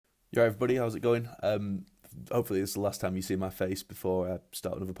Yeah, everybody, how's it going? Hopefully this is the last time you see my face before I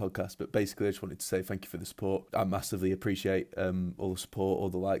start another podcast. But basically, I just wanted to say thank you for the support. I massively appreciate all the support, all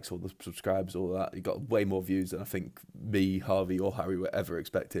the likes, all the subscribes, all that. You got way more views than I think me, Harvey, or Harry were ever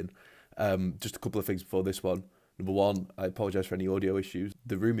expecting. Just a couple of things before this one. Number one, I apologise for any audio issues.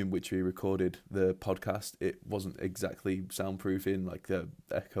 The room in which we recorded the podcast, it wasn't exactly soundproofing, like the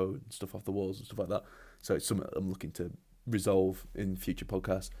echo and stuff off the walls and stuff like that. So it's something I'm looking to resolve in future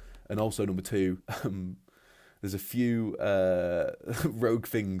podcasts. And also number two, there's a few rogue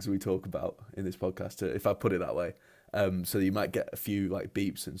things we talk about in this podcast, if I put it that way. So you might get a few like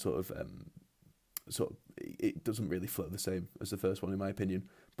beeps and sort of it doesn't really flow the same as the first one in my opinion.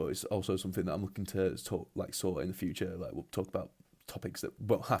 But it's also something that I'm looking to sort in the future. Like we'll talk about topics that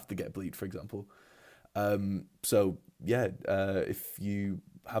won't have to get bleed, for example. So yeah, if you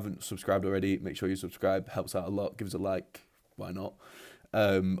haven't subscribed already, make sure you subscribe. Helps out a lot. Give us a like. Why not?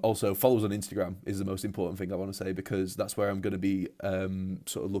 Also, follow us on Instagram is the most important thing I want to say, because that's where I'm going to be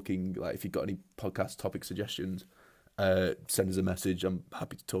sort of looking, like if you've got any podcast topic suggestions, send us a message. I'm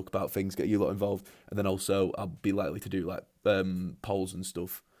happy to talk about things, get you a lot involved. And then also I'll be likely to do like polls and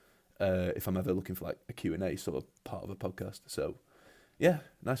stuff if I'm ever looking for like a Q&A sort of part of a podcast. So yeah,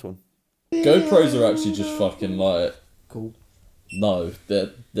 nice one. GoPros are actually just fucking like cool. No,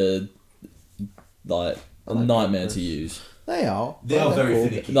 they're like a nightmare to use. They are. They are very cool.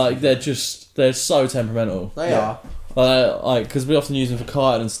 finicky. Like they're so temperamental. They are. Like because we often use them for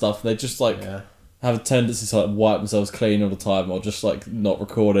kiting and stuff. They just like have a tendency to like wipe themselves clean all the time, or just like not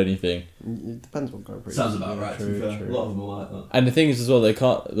record anything. It depends what GoPro. Sounds about right. True. A lot of them are like that. And the thing is as well, they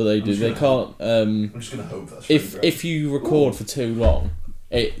can't. What they do, they can't. I'm just gonna hope that's if you record for too long,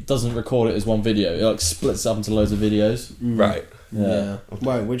 it doesn't record it as one video. It like splits up into loads of videos. Right. Yeah.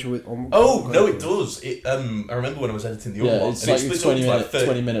 Wait, which was on? Oh no, it does. It I remember when I was editing the other one, it's and like it splits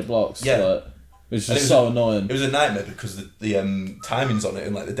 20 minute blocks. Yeah. Like, which And is it was so annoying. It was a nightmare because the timings on it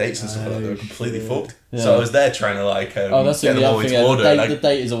and like the dates and stuff like that, they were completely fucked. Yeah. So I was there trying to like get That's the them all other thing. into order. The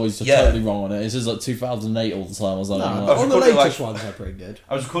date is always totally wrong on it. It's just like 2008 all the time. I was like, No, oh, on the recording, latest like- ones, they're pretty good.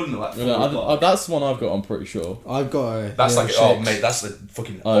 I was recording at like 4 no, o'clock. that's the one I've got. I'm pretty sure. I've got a. That's Hero like 6. mate, that's the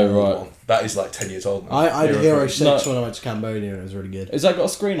fucking Oh, old right. one. That is like 10 years old now. I had a Hero 6 No. when I went to Cambodia and it was really good. Is that got a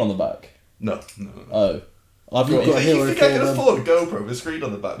screen on the back? No. Oh, I've You've got. got a You Hero think I can 4 afford a GoPro with a screen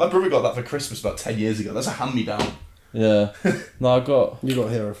on the back? My brother got that for Christmas about 10 years ago. That's a hand-me-down. Yeah. No, I've got. You got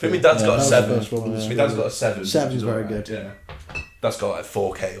Hero I 4. think my dad's got a that was 7. the first one, My dad's got a 7. Seven's which is very alright, good. Yeah. That's got like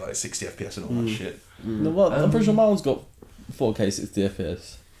 4K, like 60 FPS and all that shit. No, well, I'm pretty sure my one's got 4K 60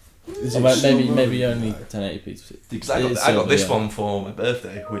 FPS. Is Or it maybe silver? only No. 1080p. Because I It got, is I got this silver, yeah. one for my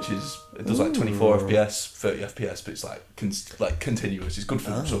birthday, which is it does like 24 FPS, 30 FPS, but it's like continuous. It's good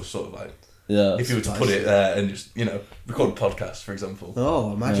for sort of like Yeah. if you were to put it there and just record a podcast, for example.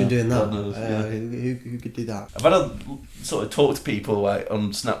 Oh, imagine doing that. God knows, yeah. Who could do that? I've had a sort of talk to people like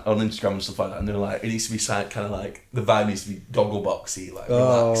on Instagram and stuff like that, and they're like, it needs to be kind of like the vibe needs to be goggleboxy, like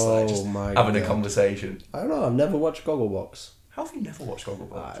relaxed, like just my having a God. conversation. I don't know. I've never watched Gogglebox. How have you never watched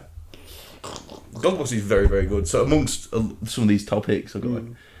Gogglebox? Gogglebox is very, very good. So amongst some of these topics, I've got like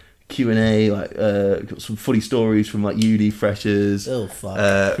Q&A, like got some funny stories from like uni freshers. Oh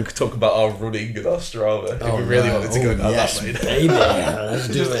fuck. We could talk about our running and our Strava if we really wanted to go down that way. baby. Let's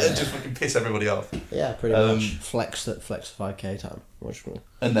do just, it. just fucking piss everybody off. Yeah, pretty much. Flex 5k time. Watch me.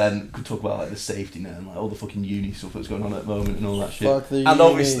 And then could talk about like the safety net and like all the fucking uni stuff that's going on at the moment and all that shit. Fuck the and uni.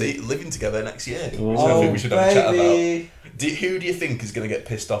 obviously living together next year. Which I think we should have a chat about. Who do you think is going to get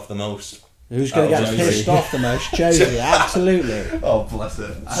pissed off the most? Who's going to get Josie. pissed off the most? Josie, absolutely. Oh, bless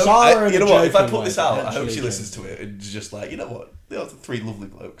her. Sarah in you know a what? If I joking put way, this out, I hope absolutely. she listens to it and is just like, you know what? They are the 3 lovely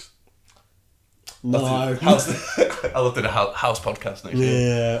blokes. No. I'll have to do a house podcast next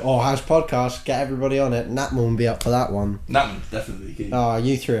year. Yeah. Or house podcast. Get everybody on it. Natman will be up for that one. Nah, definitely key. Oh,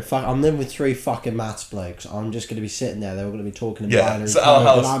 you three are I'm living with 3 fucking maths blokes. I'm just going to be sitting there. They're all going to be talking in Yeah, binary so our code,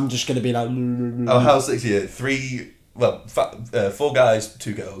 house- and I'm just going to be like... Our house next year, 4 guys,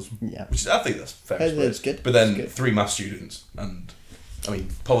 2 girls. Yeah. Which I think that's fair. It's split. good. But then It's good. 3 maths students, and I mean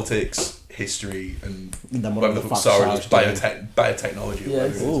politics, history, and Then whatever whatever the the fuck fuck Sarah does, Sarah's biotechnology. Yeah, or whatever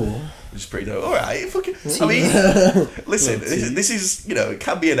it is. Ooh. Which is pretty dope. All right, fucking. I mean, listen, this is it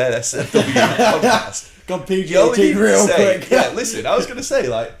can be an NSFW podcast. Got You only need PG-18 to real say, quick. yeah. Listen, I was gonna say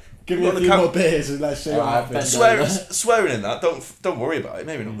like, Give me on a the few more beers and let's see what Alright, happens. swearing in that. Don't worry about it.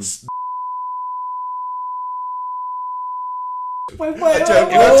 Maybe not. Wait, I'm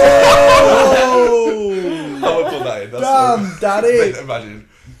joking. Oh! I would put that in. That's Damn, the Daddy. thing to imagine.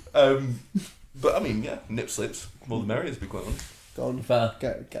 But I mean, yeah, nip slips. More the merrier, to be quite honest. Go on. Fair.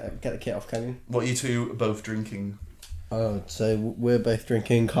 Get the kit off, can you? What are you two both drinking? Oh, so we're both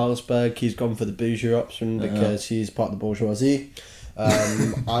drinking Carlsberg. He's gone for the bougie option because he's part of the bourgeoisie.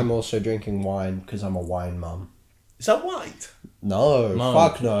 I'm also drinking wine because I'm a wine mum. Is that white? No,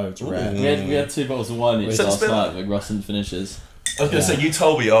 fuck no, it's red. We had 2 bottles of wine each So it's last been- night, like Russ and finishes. I was going to say, you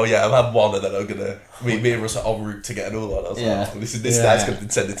told me, oh yeah, I've had one and then I'm going to... Me and Russ are en route to get another one. I was Yeah. like, this Yeah. night's going to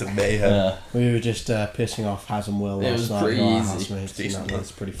send it to mayhem. Yeah. We were just pissing off Haz and Will It last was night. pretty with our easy. housemates, and Decent, that man.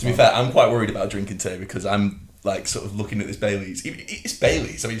 was pretty fun. To be fair, I'm quite worried about drinking today because I'm like sort of looking at this Baileys. It's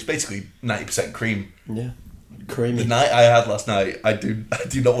Baileys. I mean, it's basically 90% cream. Yeah. The Creamy. night I had last night, I do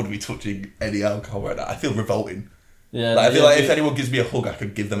not want to be touching any alcohol right now. I feel revolting. Yeah, Like, I feel yeah, like if anyone gives me a hug, I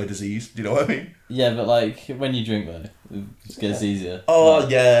could give them a disease. Do you know what I mean? Yeah, but like when you drink though, it just gets easier. Oh Like,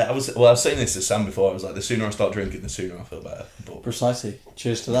 yeah, I was saying this to Sam before. I was like, the sooner I start drinking, the sooner I feel better. But Precisely.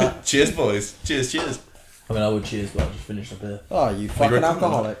 Cheers to that. cheers, boys. Cheers, cheers. I mean, I would cheers, but I just finished a beer. Oh, you fucking You're a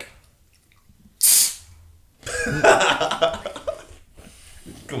alcoholic.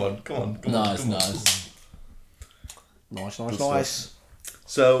 Come on. Nice, come on. nice. Nice, Good nice.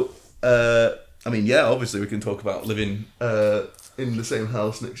 So, I mean, yeah, obviously we can talk about living in the same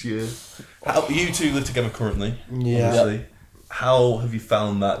house next year. How you two live together currently? Yeah. Obviously. How have you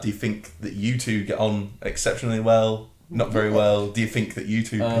found that? Do you think that you two get on exceptionally well? Not very well. Do you think that you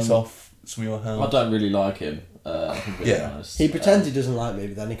two piss off some of your I house? don't really like him. If I'm being Yeah. honest. He pretends he doesn't like me,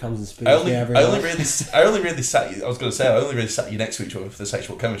 but then he comes and speaks I to only me every really night. I only really sat you. I was going to say I only really sat you next to each other for the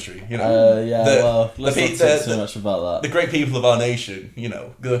sexual chemistry. You know, Yeah, The- well, let's the- not talk the- too much about the that. great people of our nation. You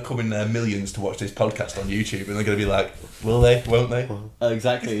know, they're coming their millions to watch this podcast on YouTube, and they're going to be like, "Will they? Won't they?"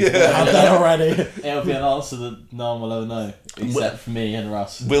 Exactly. I've done already. It'll be an answer that no one will ever know, except for me and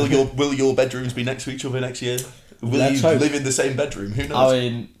Russ. Will your bedrooms be next to each other next year? Will Let's you hope. live in the same bedroom? Who knows? I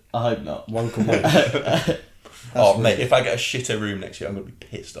mean, I hope not. One can wait. Oh That's mate, really- if I get a shitter room next year, I'm gonna be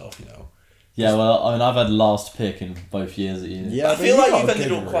pissed off. You know. Yeah, well, I mean, I've had last pick in both years at uni. Yeah, I but feel you like got you've a ended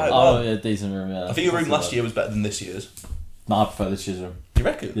good up room. quite well. Oh, yeah, decent room, yeah. I think your room last That's year was better than this year's. No, I prefer this year's room. You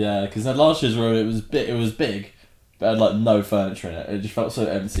reckon? Yeah, because last year's room, it was big, but it had like no furniture in it. It just felt so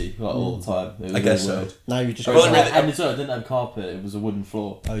empty, like all the time. It was I guess really so. weird. Now you just Well, got really- And as well, it didn't have carpet, it was a wooden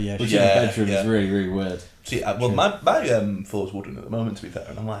floor. Oh yeah, Which shit. in Yeah, the bedroom yeah. is really, really weird. See, well, my floor's wooden at the moment, to be fair,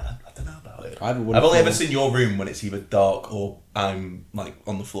 and I'm like, I don't know about it. I have a wooden I've only ever floor. seen your room when it's either dark or I'm like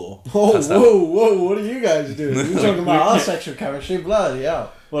on the floor. Oh, Passed out. whoa! What are you guys doing? You're talking about our sexual chemistry, bloody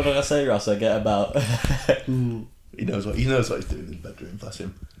hell. What did I say, Russ? I get about. He knows what he's doing in the bedroom. Bless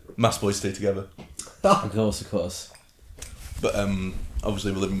him. Mass boys stay together. Of course. But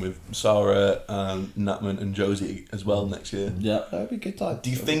obviously we're living with Sarah and Natman and Josie as well next year. Yeah. That'd be a good time. Do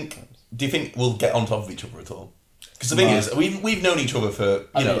you think we'll get on top of each other at all? Because the thing No. is, we've known each other for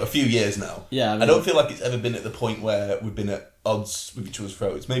I mean- a few years now. Yeah, I I mean- don't feel like it's ever been at the point where we've been at odds with each other's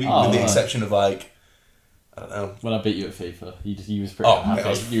throats. Maybe Oh, with the right. exception of like, I don't know. When I beat you at FIFA, you was pretty Oh, mate, I happy.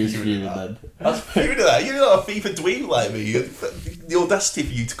 was You was fuming fuming at then. I was fuming at that. You're not a FIFA dweeb like me. The audacity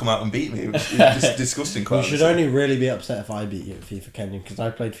for you to come out and beat me was just disgusting. You Quite should honestly. only really be upset if I beat you at FIFA, Kenyon, because I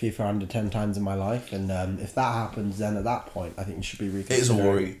played FIFA under 10 times in my life, and if that happens, then at that point, I think you should be It reconsidering. is a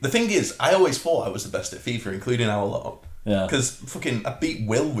worry. The thing is, I always thought I was the best at FIFA, including our lot. Yeah. Because fucking, I beat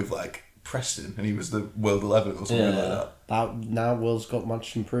Will with like Preston, and he was the World 11 or something Yeah. like that. Now Will's got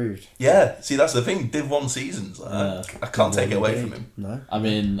much improved. Yeah, see, that's the thing. Div 1 seasons. Like, Yeah. I can't take it away from him. No. I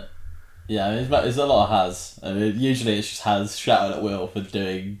mean, yeah, I mean, it's a lot of Has. I mean, usually it's just Has shouting at Will for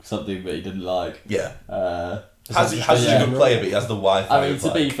doing something that he didn't like. Yeah. Has Has a good player, but he has the Wi-Fi. I mean,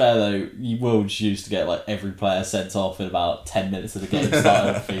 to be fair though, you will just used to get like every player sent off in about 10 minutes of the game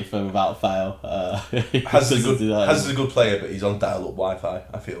started on FIFA without fail. Has is doesn't do that a good player, but he's on dial-up Wi-Fi.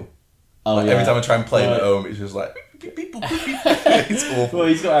 I feel. Oh, Like, yeah. Every time I try and play him at Right. home, it's just like beep, beep, boop, beep, beep. It's awful. Well,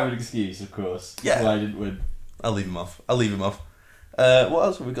 he's got to have an excuse, of course. Yeah. Why I didn't win. I'll leave him off. What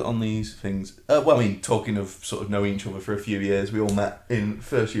else have we got on these things? Well, I mean, talking of sort of knowing each other for a few years, we all met in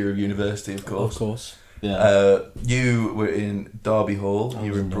first year of university, of course. Of course. Yeah. You were in Derby Hall. I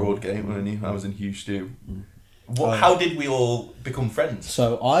You was were in in Broadgate, weren't you? I was in Hugh Stew. Oh. How did we all become friends?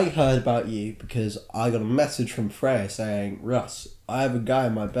 So I heard about you because I got a message from Freya saying, Russ, I have a guy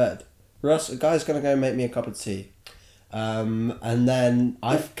in my bed. Russ, a guy's going to go make me a cup of tea. And then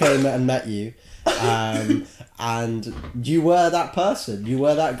I came and met you. And you were that person. You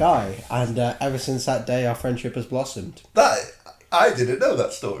were that guy. And ever since that day, our friendship has blossomed. I didn't know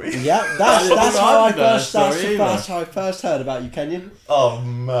that story. Yeah, that's how I didn't know that first. That's, story the, either. that's how I first heard about you, Kenyon. Oh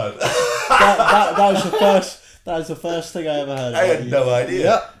man, That was the first. That was the first thing I ever heard. I about had you. no idea.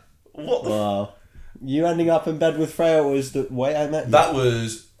 Yep. What the? Wow. You ending up in bed with Freya was the way I met you. That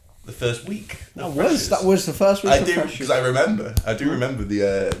was the first week. That was the first week. I do because I remember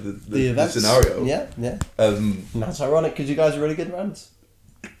the events. scenario. Yeah. And that's ironic because you guys are really good friends.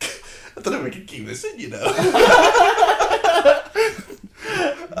 I don't know if we can keep this in, you know.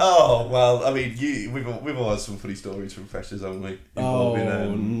 Oh well, I mean, we've all had some funny stories from freshers, haven't we?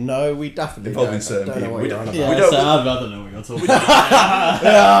 Involving, no, we definitely involving don't. certain Don't know people. what We you're don't- on Yeah, about. don't- so I don't know what you're talking about.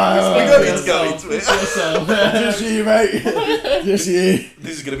 We don't need to go into it. Just you, mate. Just you.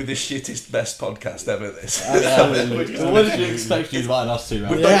 This is going to be the shittest, best podcast ever. This. Absolutely. So what did you expect you invited us to,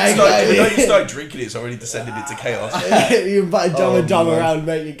 man? We've Yeah, exactly. not even started drinking it, it's already descended into chaos. You invite Dumb and Dumb man. around,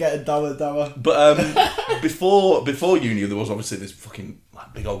 mate. You're getting dumber and dumber. But before uni, there was obviously this fucking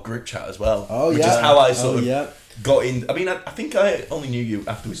like, big old group chat as well. Oh, which yeah. is how I sort of yeah. got in. I mean, I think I only knew you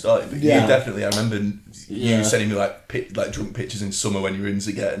after we started, but Yeah. you definitely. I remember Yeah. you sending me like drunk pictures in summer when you were in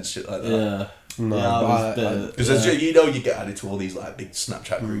Ziget and shit like that. Yeah. No, yeah, I but was I- a bit, Because as you know, you get added to all these like big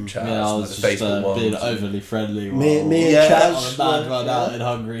Snapchat group chats, yeah, I and, was like, just the Facebook being ones. overly friendly. Me while- and Yeah. on a Chaz. bad run out in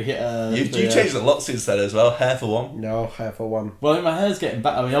Hungary. You changed a lot since then as well. Hair for one. No, hair for one. Well, I mean, my hair's getting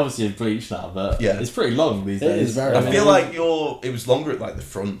back. I mean, obviously it's bleached now, but Yeah. it's pretty long these It days. is very I long. feel like it was longer at like the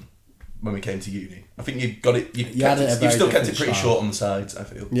front when we came to uni. I think you got it. You had kept it a it. very You still kept it different pretty style. short on the sides. I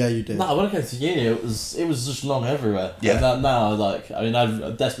feel. Yeah, you did. No, when I came to uni, it was just long everywhere. Yeah. And now, like, I mean, I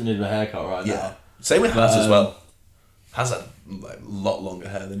desperately need a haircut right Yeah. now. Same with Haz But, as well. Haz had like a lot longer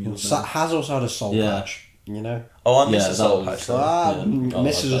hair than yours. Has also had a soul Yeah. patch, you know? Oh, I miss Yeah, the that soul was- patch. though. Yeah.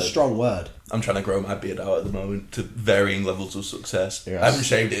 Miss is a strong word. I'm trying to grow my beard out at the moment to varying levels of success. Yes. I haven't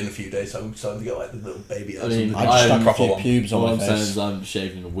shaved it in a few days, so I'm starting to get like the little baby hairs. I mean, I just I'm stuck a proper few one. pubes on All my I'm saying face. is I'm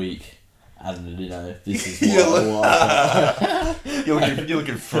shaving in a week. And, you know, this is You what You're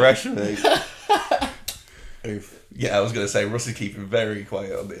looking fresh, mate. Oof. Yeah, I was gonna say Russ is keeping very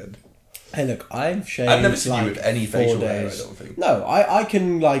quiet on the end. Hey, look, I've shaved. I've never seen you like with any 4 facial hair. I days. don't think. No, I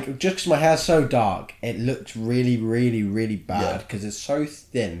can like just because my hair's so dark, it looks really, really, really bad Yeah. because it's so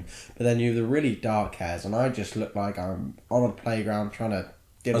thin. But then you have the really dark hairs, and I just look like I'm on a playground trying to.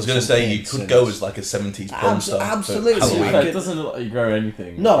 I was gonna say you could go as like a 70s porn star. for absolutely. Halloween. I it could- doesn't look like you grow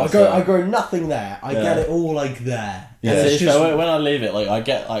anything. No, That's, I grow nothing there. I Yeah. get it all like there. Yeah, And to it's be just- fair, when I leave it, like I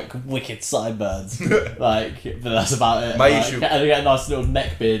get like wicked sideburns, like, but that's about it. My like, issue- and I get a nice little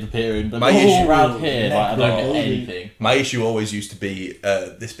neck beard appearing, but My my issue- around here, like I don't neck get beard. anything. My issue always used to be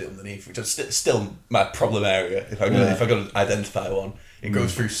this bit underneath, which is still my problem area. If I got to identify one, it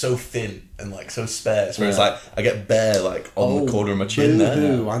goes through so thin and like so sparse. Whereas Yeah. like I get bare like on the corner of my chin there.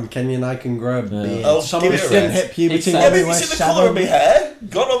 Boo-hoo, I'm Kenyan. I can grow a beard. Oh, Some give of it us a didn't rest. hit puberty. Exactly. Yeah, but when have we you were seen the 7. colour of my hair?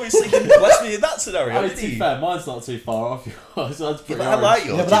 God obviously didn't bless me in that scenario, I mean, did to be he? fair, mine's not too far off yours. So that's Yeah, pretty but I like orange.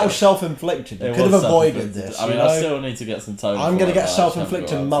 yours. Yeah, but that was self-inflicted. You It could have was avoided self-inflicted. this. I mean, you I know? still need to get some tone. I'm for gonna it, get but I just self-inflicted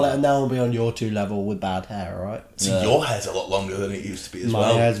haven't got mullet, around and now I'll be on your 2 level with bad hair. All right. See, Yeah. your hair's a lot longer than it used to be as My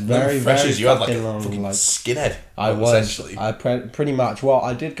well. hair's very, Remember freshers, very you had like a fucking long, fucking like- skinhead. I was. essentially. I pretty much. Well,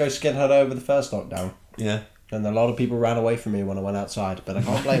 I did go skinhead over the first lockdown, Yeah. and a lot of people ran away from me when I went outside. But I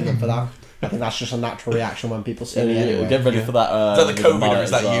can't blame them for that. I think that's just a natural reaction when people see it. me Yeah, anyway. get ready for that. Is that the with COVID or mullet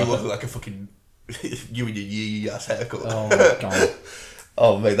is that as well. you looking like a fucking you and your yee ass haircut? Oh my god.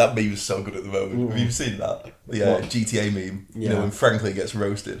 Oh mate, that meme is so good at the moment. Have you seen that? Yeah, What? GTA meme. You Yeah. know when Franklin gets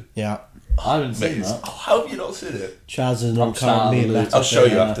roasted. Yeah. I haven't Mate, seen it's- that. oh, how have you not seen it? Chaz is I'm not current Chaz. meme meta. I'll show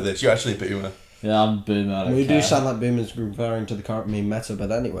you Yeah. after this. You're actually a boomer. Yeah, I'm booming. I don't We do care. sound like boomers referring to the current meme meta,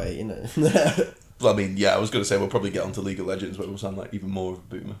 but anyway, you know. Well, I mean, yeah, I was going to say we'll probably get onto League of Legends where we'll sound like even more of a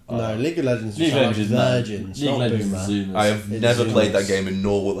boomer. No, League of Legends League is of like Legends, virgins, League of not Legends boomer. Zoomers. I have It's never played that Zoomers. game and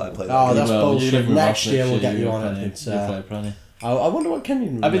nor will I play that Oh, game. that's Well, you bullshit. live with Next us year we'll year, get you you'll on play- it. It's, you'll play plenty. I wonder what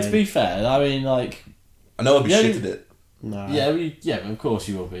Kenyan would I mean, to make. be fair, I mean, like, I know I'll be Yeah, shit at it. No. yeah, of course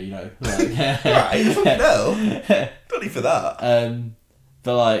you will be, you know. Like, Right, no. Don't need for that.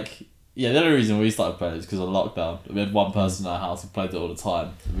 But like, yeah, the only reason we started playing is because of lockdown. We had one person in our house who played it all the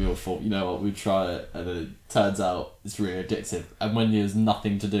time. And we all thought, you know what, we'd try it, and then it turns out it's really addictive. And when there's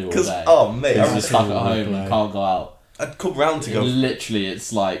nothing to do all Because, day, oh mate, you're I just remember- stuck at home play. and can't go out. I'd come round to go. Literally,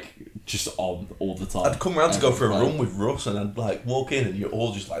 it's like just on all the time. I'd come round to go for a Every run with Russ, and I'd like walk in, and you're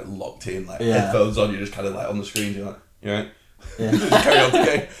all just like locked in, like Yeah. headphones on. You're just kind of like on the screen. You're like, you right? Yeah. Just carry on to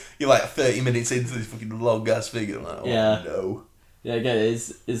go. You're like 30 minutes into this fucking long ass thing, and I'm like, oh Yeah. no. Yeah, again,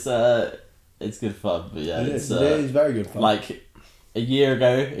 it's good fun, but yeah, It it's is very good fun. like a year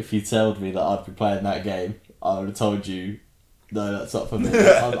ago. If you told me that I'd be playing that game, I would have told you, no, that's not for me.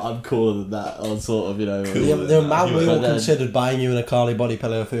 I'm cooler than that. I'm sort of, you know. the amount we But all then- considered buying you an Akali body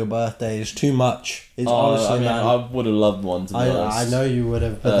pillow for your birthday is too much. It's Oh, honestly, I mean, man. I would have loved one to be honest. I know you would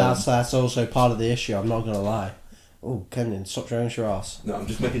have, but Um, that's also part of the issue. I'm not gonna lie. Oh, Kenyon, stop showing your ass. No, I'm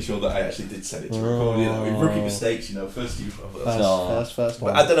just making sure that I actually did send it to record. You know, rookie mistakes. You know, first you. First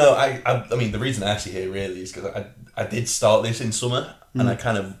one. But I don't know. I mean, the reason I actually here really is because I did start this in summer, and I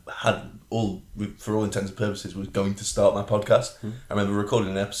kind of had for all intents and purposes, was going to start my podcast. I remember recording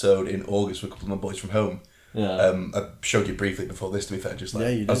an episode in August with a couple of my boys from home. Yeah. I showed you briefly before this, to be fair, just like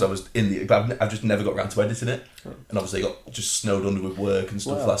you as did. I was in the. I've just never got around to editing it, and obviously got just snowed under with work and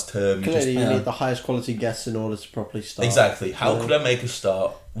stuff Well, last term. You Clearly, just, you need the highest quality guests in order to properly start. exactly. How could I make a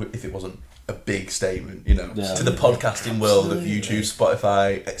start if it wasn't a big statement? You know, Yeah. to the podcasting world of YouTube,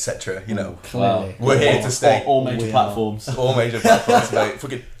 Spotify, etc. You know, Clearly. we're here to stay. All major We are. platforms. All major platforms, mate.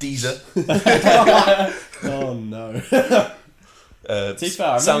 Fucking Deezer, Oh no. To be fair,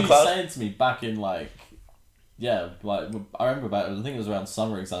 I remember you SoundCloud. saying to me back in I remember about it. I think it was around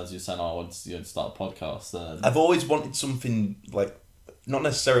summer exams. You were saying, "Oh, I want to start a podcast." And I've always wanted something like, not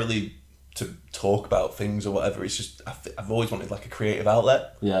necessarily to talk about things or whatever. It's just I've always wanted like a creative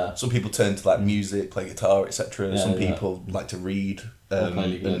outlet. yeah, Some people turn to like music, play guitar, etc. Yeah, Some yeah. people like to read, Or play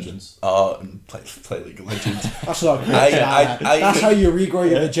League of and Legends. art, and play League of Legends. That's not creative. That's how you regrow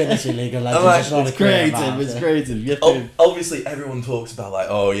your virginity, League of Legends. Alright, It's not it's a creative. creative. It's creative. You have Oh, to. obviously, everyone talks about like,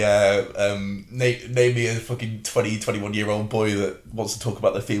 oh yeah, name me a fucking 20, 21-year-old boy that wants to talk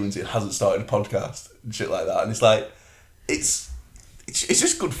about their feelings and hasn't started a podcast and shit like that. And it's like, it's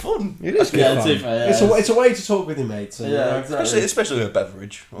just good fun. It is good Yeah, fun. it's different, yeah. It's a way to talk with your mates. And, Yeah, you know, exactly. Especially with a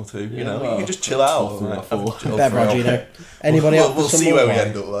beverage or two, you Yeah, know, well, you can just chill out. or three or like, four. have- or beverage, three or you know. four. Anybody we'll, up for we'll some see more where we wine?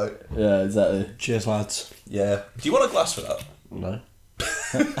 end up. Like, Yeah, exactly. Cheers, lads. yeah. Do you want a glass for that? No.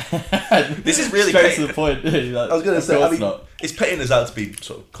 This is really straight paying, to the point. I was going to Of say, I course mean, not. it's paying us out to be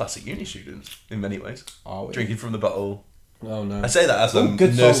sort of classic uni students in many ways. Are we? Drinking from the bottle. Oh no. I say that as I'm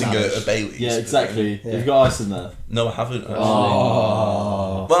good song, nursing Alex. a Bailey's. Yeah, exactly. Yeah. You've got ice in there. No, I haven't. Actually.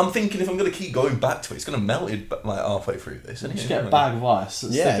 Oh. Well, I'm thinking if I'm going to keep going back to it, it's going to melt it like halfway through this. Isn't Just it? get a bag of ice.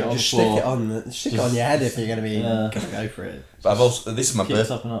 And Yeah, stick it on just the stick floor. it on stick it on your head if you're gonna be Yeah. gonna go for it. But I've also this is my Keep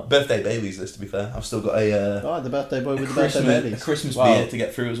topping up. birthday Bailey's list. To be fair, I've still got a Oh, the birthday boy with the birthday babies. Christmas Wow. beer to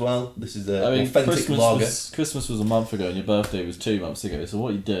get through as well. This is a I mean, authentic lager. Christmas was a month ago and your birthday was 2 months ago, so what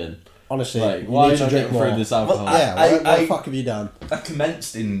are you doing? Honestly, Like, you why are need you to not drink getting more. through this alcohol? Well, Yeah, what the fuck have you done? I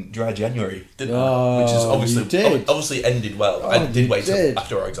commenced in dry January, didn't Oh, I? Which is obviously you did. obviously ended well. I Oh, did you wait till did.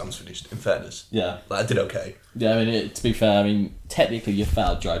 after our exams finished. In fairness, Yeah. like, I did okay. Yeah, I mean, to be fair, I mean, technically you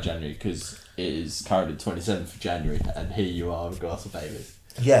failed dry January because it is currently 27th of January and here you are with a glass of Baileys.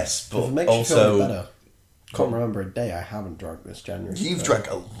 Yes, If it but makes you feel also better. Can't remember a day I haven't drunk this January. you've so- drank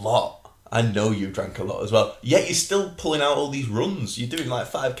a lot. I know you've drank a lot as well. Yet you're still pulling out all these runs. You're doing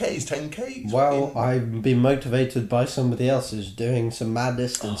like 5Ks, 10Ks. Well, fucking- I've been motivated by somebody else who's doing some mad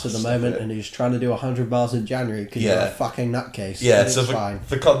distance at the stop moment it. and who's trying to do 100 miles in January because you're Yeah. a fucking nutcase. yeah, But so it's for, fine.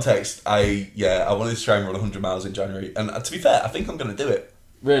 for context, I wanted to try and run 100 miles in January. And to be fair, I think I'm going to do it.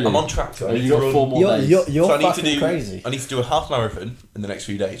 Really? I'm on track to. I Oh, need you to got run- 4 more days. You're So I need to fucking do crazy. I need to do a half marathon in the next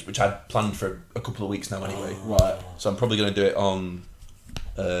few days, which I'd planned for a couple of weeks now anyway. Right. So I'm probably going to do it on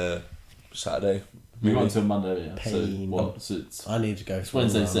Saturday. We're on until Monday, yeah. Pain. So, what? So it's I need to go. it's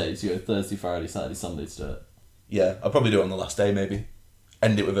Wednesday, Saturday, you go Thursday, Friday, Saturday, Sunday to do it. Yeah, I'll probably do it on the last day maybe.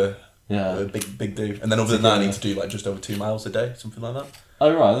 End it with a Yeah. big do. And then other than that, I need to do like just over 2 miles a day, something like that.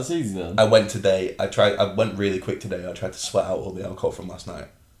 Oh, right, that's easy then. I went today. I went really quick today. I tried to sweat out all the alcohol from last night.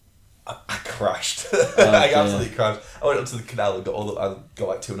 I crashed. I dear. absolutely crashed. I went up to the canal and I got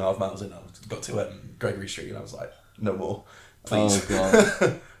like 2.5 miles in. I got to Gregory Street and I was like, no more, please. Oh,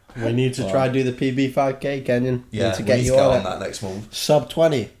 God. We need to try to do the PB 5K, Kenyon. We Yeah, need to we get need you to go on on it. that next month. Sub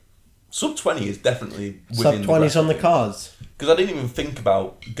 20. Sub 20 is definitely Sub within 20's on the cards. Because I didn't even think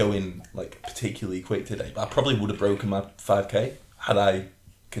about going like particularly quick today, but I probably would have broken my 5K had I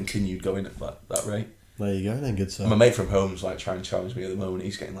continued going at that rate. There you go then, good sir. My mate from home's like trying to challenge me at the moment.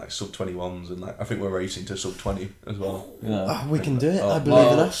 He's getting like sub 21s and like I think we're racing to sub 20 as well. Yeah. Ah, we can do it. Oh, I believe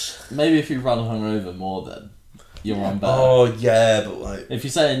in well, us. Maybe if you run hungover more then, you'll run better. Oh yeah, but like If you're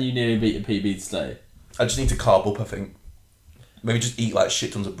saying you nearly beat a PB today, I just need to carb up. I think maybe just eat like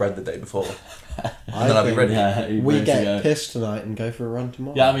shit tons of bread the day before, and I then I'll be think ready. yeah, you're We ready to get go. pissed tonight and go for a run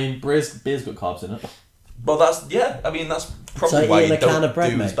tomorrow. Yeah, I mean, beer's got carbs in it. Well, that's I mean that's probably like why eating you a can don't of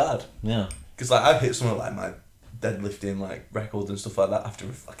bread, do as mate. bad. Yeah. Because like I've hit some of like my deadlifting like records and stuff like that after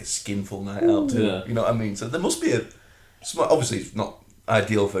like a skinful night out too. Yeah. You know what I mean? So there must be obviously it's not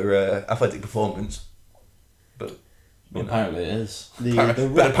ideal for athletic performance, but Well, apparently it is. The But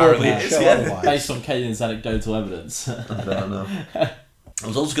record apparently will it is, show yeah. otherwise. Based on Caden's anecdotal evidence. I don't know. I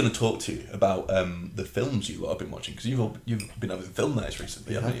was also going to talk to you about the films you lot have been watching because you've been having film nights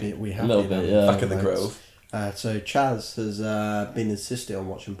recently, haven't you? We have A little been bit, having yeah. Back in the nights. Grove. So Chaz has been insisting on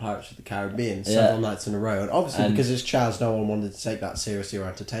watching Pirates of the Caribbean several nights in a row, and obviously because it's Chaz, no one wanted to take that seriously or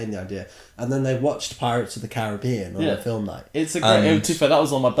entertain the idea. And then they watched Pirates of the Caribbean on a film night. It's a great. To be fair, that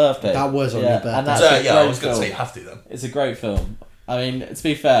was on my birthday. That was on your birthday. And that's So, a yeah, I great was going to film. say you have to then. It's a great film. I mean, to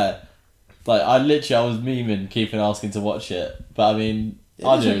be fair, like I was memeing, keeping asking to watch it, but I mean,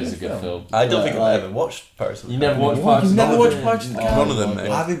 I knew it was a good film. I don't think like, I've ever watched Pirates of the You never Caribbean. watched Pirates of the never watched Caribbean? Pirates of the Oh, Caribbean? None of them, my mate.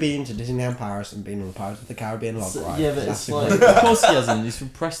 God. Have you been to Disneyland Paris and been on the Pirates of the Caribbean log ride? Yeah, but That's it's a like, great- of course he hasn't. He's from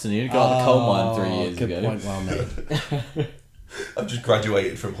Preston. He got out of the coal mine 3 years good ago. point, well made. I've just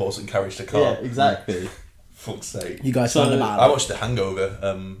graduated from horse and carriage to car. Yeah, exactly. Fuck's sake. You guys So, found about I it. watched The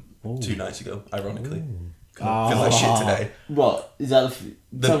Hangover 2 nights ago, ironically. Oh. Feel like shit today. What is that?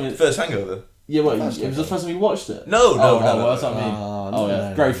 Tell me. The first Hangover. Yeah, what? It First was the first time you watched it. No, no, no, no, That's what I mean. no, Yeah,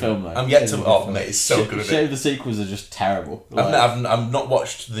 no, great no. film, mate. I'm yet to. Oh, mate, it's so good. Shit, the sequels are just terrible. I've not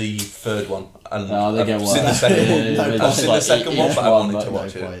watched the third one, and No, they I've get seen the worse. second Yeah, one. yeah, they I've just, seen like, the second each one, but I one, wanted to like,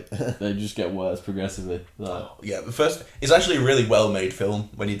 watch it. Point. They just get worse progressively. Like, Yeah, the first. It's actually a really well-made film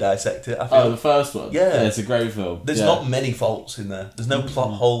when you dissect it. I feel. oh, the first one. Yeah. It's a great film. There's yeah. not many faults in there. There's no plot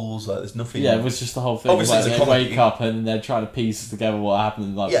holes. Like there's nothing. Yeah, it was just the whole thing. Obviously, Like, it's a they comedy. wake up and they're trying to piece together what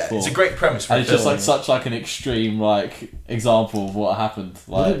happened like yeah, before. it's a great premise for and a it's just film. like such like an extreme like example of what happened.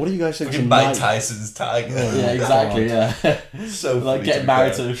 Like, What do you guys think? Fucking Mike Tyson's tiger. yeah, exactly. Yeah, So like funny, getting be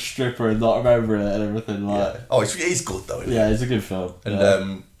married fair. to a stripper and not remembering it and everything. Like, Yeah. Oh, it's good though. Isn't yeah, it? it's a good film. And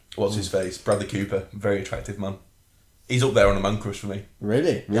yeah. what's his face? Bradley Cooper, very attractive man. He's up there on a man crush for me.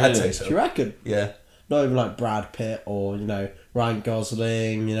 Really? I'd Really? say Do you so. reckon? Yeah. Not even like Brad Pitt or Ryan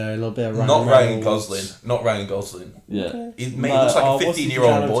Gosling. A little bit of Ryan Not Ryan Reynolds. Gosling. Not Ryan Gosling. yeah. He No, looks like a what's his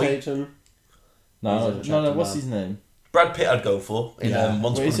 15-year-old boy. Tatum? No, He's an no. attractive What's man. his name? Brad Pitt I'd go for in Yeah.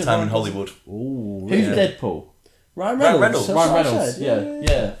 Once Wait, Upon is a it Time Ryan in Hollywood. Ooh, Who's yeah. Deadpool? Ryan Ryan Reynolds. Reynolds. That's Ryan what I Reynolds. said.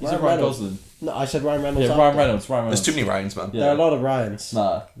 Yeah. He's a Ryan Reynolds. Gosling. No, I said Ryan Reynolds. Yeah, after. Ryan Reynolds. Ryan There's Reynolds. too many Ryans, man. There are a lot of Ryans.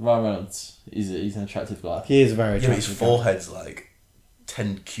 Nah, Ryan Reynolds. He's an attractive guy. He is a very Yeah, but attractive. his guy. forehead's like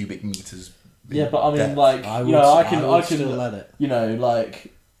 10 cubic meters. Yeah, but I mean, depth. like, I you would, know, I would can, still let it. you know,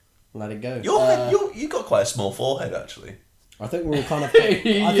 like, Let it go. Your head, you got quite a small forehead actually. I think we're all kind of. are I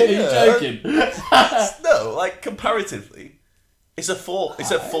you think joking? No, like comparatively, it's a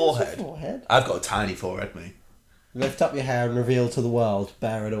forehead. Forehead. I've got a tiny forehead, mate. Lift up your hair and reveal to the world.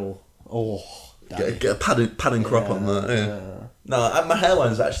 Bare it all. Oh, daddy. Get a pad and crop on that. Yeah. No, my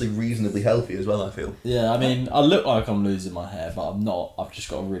hairline's actually reasonably healthy as well. I feel. Yeah, I mean, I look like I'm losing my hair, but I'm not. I've just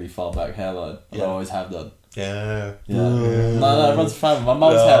got a really far back hairline. And I Yeah. always have done. Yeah. Yeah. No, everyone's a fan. My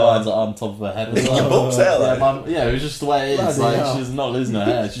mum's hairline's like on top of her head as well. Your mum's hairline. Yeah, it was just the way it is. Bloody Like, hell. she's not losing her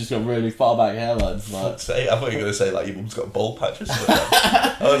hair. She's got really far back hairline. Like, Say, I thought you were gonna say like your mum's got a bald patch or something.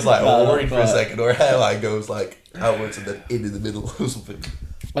 I was like No, worried for a but- second, or her hairline goes like outwards and then in the middle or something.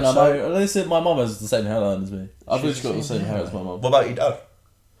 and I know, listen, my mum has the same hairline as me. I've just got the same hair as my mum. What about your dad?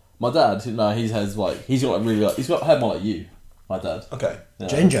 My dad, no, his hair's like, he's got like really, like, he's got hair more like you, my dad. Okay. Yeah.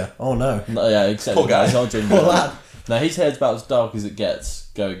 Ginger. Oh no. No, yeah, except Poor guy. he's not ginger. Poor lad. No, his hair's about as dark as it gets,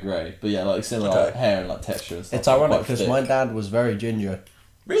 going grey. But yeah, like similar Okay. like, hair and like texture and stuff. It's ironic quite because thick. my dad was very ginger.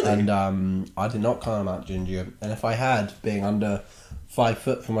 Really? And I did not come out ginger. And if I had, being under 5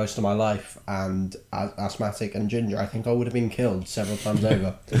 foot for most of my life and asthmatic and ginger, I think I would have been killed several times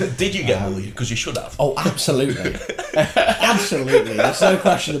over. Did you get bullied? Because you should have. Oh, absolutely. Absolutely. There's no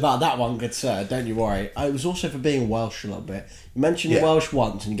question about that one, good sir. Don't you worry. It was also for being Welsh a little bit. You mention Yeah. Welsh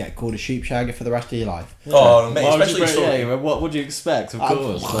once and you get called a sheepshagger for the rest of your life. Oh, mate, Why would especially in you Surrey. yeah, what would you expect? Of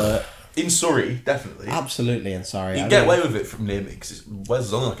course. But In Surrey, definitely. Absolutely, and sorry. You I can get mean- away with it from near me because Wales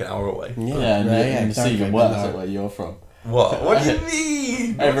is only like an hour away. Yeah, yeah, and, and it's exactly, even but worse no. at where you're from. What? What do you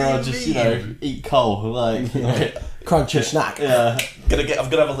mean? What Everyone do you just, mean? eat coal. Like, Crunchy snack. yeah. I'm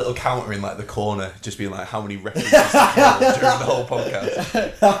gonna have a little counter in like the corner, just being like how many references during the whole podcast.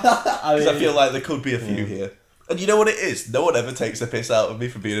 Because I feel like there could be a few here. And you know what it is? No one ever takes the piss out of me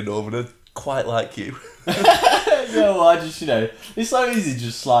for being a northerner, quite like you. Yeah, well, I just, it's so easy to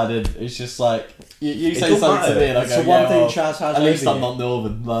just slide in. It's just like, you say don't something matter. to me and I It's go, the one yeah, thing well, Chaz has at least over I'm you. not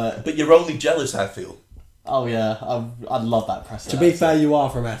Northern. Like, But you're only jealous, I feel. oh yeah, I'd love that press. To be fair, you are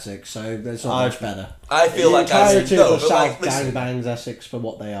from Essex, so it's not much better. I feel The like I entirety no, of the but like, South listen, gangbangs Essex for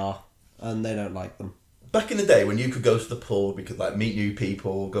what they are, and they don't like them. back in the day when you could go to the pub, you could like meet new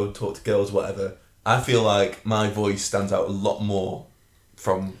people, go talk to girls, whatever. I feel like my voice stands out a lot more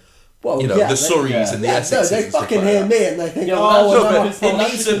from Well, the Surreys and the Essexes. No, they and stuff fucking like hear that. me and they think, Yeah, well, oh, that's well, not I'm because a- It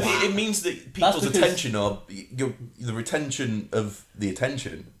that's means because- that it means that people's because- attention or the retention of the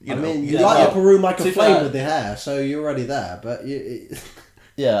attention. You I know, mean, you Yeah, light well, up a room like to a be flame fair- with your hair, so you're already there. But you,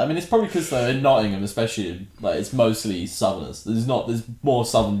 Yeah, I mean, it's probably because though in Nottingham, especially, like it's mostly Southerners. There's more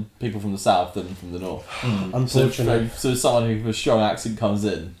Southern people from the south than from the north. Unfortunately. So if someone who with a strong accent comes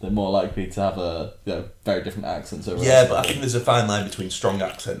in, they're more likely to have a very different accent. Yeah, but I think there's a fine line between strong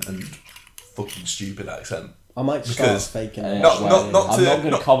accent and fucking stupid accent. I might start Because- faking Yeah, it. Not- well, not I'm to- not going to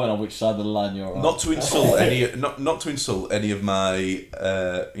not- comment on which side of the line you're on. Not to insult not to insult any of my like,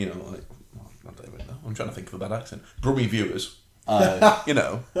 I don't even know. I'm trying to think of a bad accent. Brummie viewers, Oh, you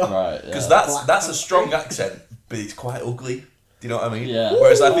know, right. because Yeah. that's a strong accent, but it's quite ugly. Do you know what I mean? Yeah.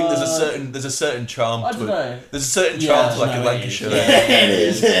 Whereas I think there's a certain charm I to don't know. there's a certain Yeah, charm to like no, a it Lancashire.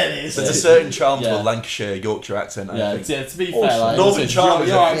 is. Yeah. It is. There's a certain charm to Yeah. a Lancashire Yorkshire accent. I Yeah, think. to be Also, fair, like, Northern charm your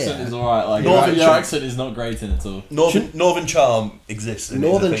is accent yeah. is alright. Like Northern your charm- accent is not great in at all. Northern charm exists. And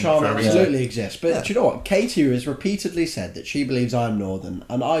Northern is a thing charm for a reason. absolutely exists, but Yeah. do you know what? Katie has repeatedly said that she believes I'm Northern,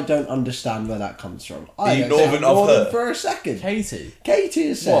 and I don't understand where that comes from. I Are you don't sound Northern of Northern her? for a second. Katie, Katie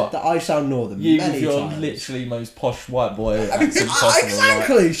has said What? that I sound Northern you many with your times. literally most posh white boy accent possible.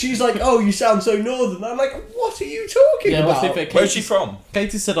 Exactly. She's like, "Oh, you sound so Northern." I'm like, "What are you talking Yeah, about?" what's the Where's she from?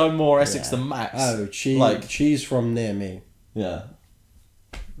 Katie said I'm more Essex Yeah. than Max. Oh, Like- she's from near me. Yeah.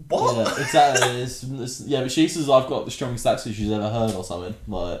 What? Yeah, exactly. Yeah, but she says I've got the strongest accent she's ever heard or something.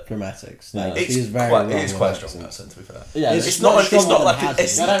 Like, Dramatics. Yeah. Like, It's she's very quite, wrong it is with quite a accents. strong accent, to be fair. yeah, It's It's not not. stronger It's not than like an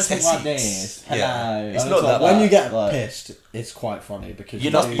Hazard. I don't think like Essex. this. Yeah. Hello. It's I not don't that talk When bad. you get like- pissed, it's quite funny because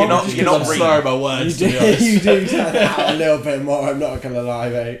You're not- do- you're not- Probably you're because not I'm reading. slurring my words. You to be do, honest. you do turn it out a little bit more. I'm not gonna lie,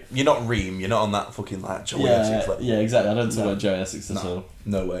 mate. You're not Reem. You're not on that fucking like Joey Yeah, Essex level. yeah, exactly. I don't talk No. about Joe Essex at all.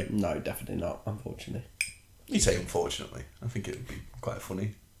 No way. No, definitely not. Unfortunately. You say unfortunately. I think it would be quite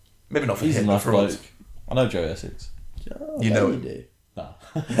funny. Maybe not for He's a him, but nice for bloke. us. I know Joe Essex. Oh, You yeah, know you him. do. Nah.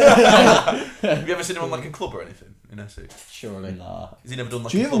 Have you ever seen him on like a club or anything in Essex? Surely. Nah. Has he never done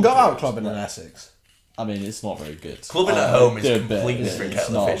like Do you a even club go out tour? clubbing in Essex? I mean, it's not very good. Clubbing at home is do a bit, completely but different it's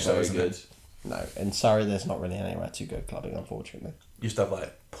kettle of not fish, though, very isn't good. it? No, in Surrey there's not really anywhere to go clubbing, unfortunately. You used to have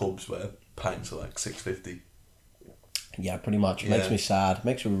like pubs where pints are like $6.50. Yeah, pretty much. It makes Yeah. me sad. It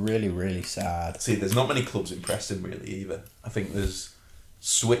makes me really, really sad. See, there's not many clubs in Preston really either. I think there's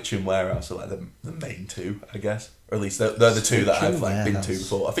Switch and Warehouse are like the main two, I guess. Or at least they're the two that Switch I've and like been to Warehouse.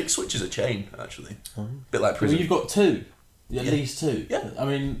 before. I think Switch is a chain actually. Bit like Well, prison. you've got two. At Yeah. least two. Yeah. I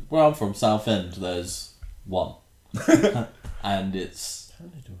mean, where I'm from, Southend, there's one. And it's... How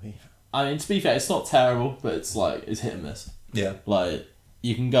did we? I mean, to be fair, it's not terrible, but it's like, it's hit and miss. Yeah. Like,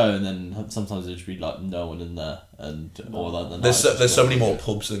 you can go and then sometimes there'll just be like no one in there. Or like the There's night so many just more not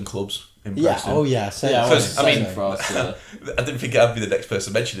pubs than clubs in Yeah. Preston. Oh yeah. Same, Yeah, Because, I mean, same for us, yeah. I didn't think I'd be the next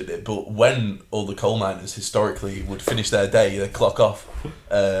person mentioning it, but when all the coal miners historically would finish their day, they clock off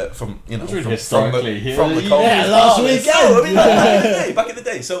from you know What do you from, mean historically? from the Yeah, coal. yeah, last Oh, weekend. No, I mean, like, back in the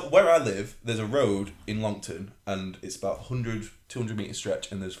day. So where I live, there's a road in Longton, and it's about 100, 200 metre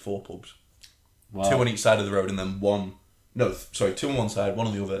stretch, and there's 4 pubs. Wow. 2 on each side of the road, and then one. No, sorry, 2 on one side, 1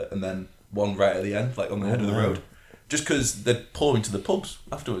 on the other, and then 1 right at the end, like on the head of the wow. road. Just because they're pouring to the pubs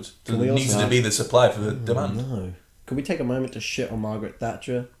afterwards. Can There we needs also to be the supply for the demand. No. Can we take a moment to shit on Margaret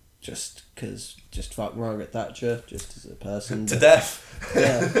Thatcher? Just fuck Margaret Thatcher, just as a person. To death.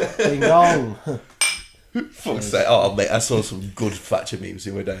 Yeah. Ding dong. Fuck's sake. Oh, mate, I saw some good Thatcher memes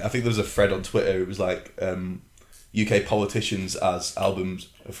the other day. I think there was a thread on Twitter. It was like UK politicians as albums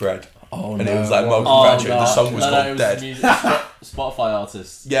of Fred. Oh And no. it was like Margaret Oh, Thatcher, and the no. song was No, called it was Dead. music, Spotify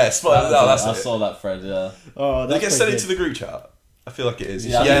artists. Yeah, that's I it. saw that thread, yeah. Oh, Did it that's get sent pretty into the group chat? I feel like it is.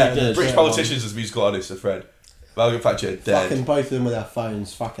 Yeah, I Yeah, think it did, British yeah. politicians as musical artists of Fred. Margaret Thatcher, good. dead. Fucking both of them with their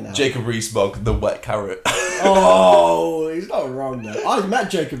phones, fucking out. Jacob Rees-Mogg, the wet carrot. Oh, he's not wrong though. I met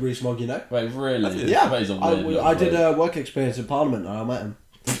Jacob Rees-Mogg, you know. Wait, really? Yeah, I bet he's a weird little I did bloke. a work experience in Parliament and I met him.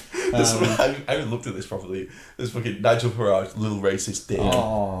 I haven't looked at this properly. There's fucking Nigel Farage, little racist dick.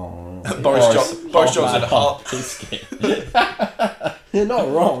 Oh, Boris Johnson, heart. Biscuit. you're not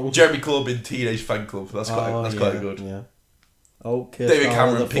wrong. Jeremy Corbyn, Teenage Fan Club. That's quite good. Yeah. Oh, David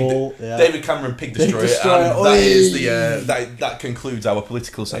Cameron, David Cameron, Pig Pig Destroyer, Destroyer, and that is oi! the that concludes our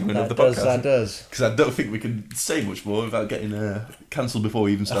political segment of the That podcast. does. Because I don't think we can say much more without getting cancelled before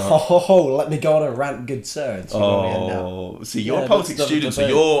we even start. Oh, let me go on a rant, good sir. And see where we end up. Oh, see, you're Yeah, a politics that's student, so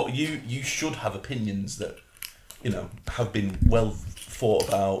debate. you should have opinions that have been well thought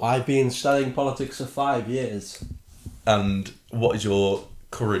about. I've been studying politics for 5 years. And what is your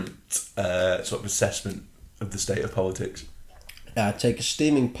current sort of assessment of the state of politics? Take a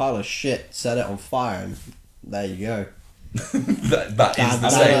steaming pile of shit, set it on fire, and there you go. that is the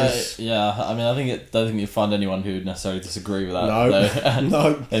That same. is- Yeah, I mean, don't think you'd find anyone who would necessarily disagree with that. No. though.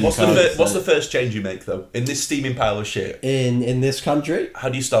 No. And What's you can't what's say- the first change you make though in this steaming pile of shit? In this country, How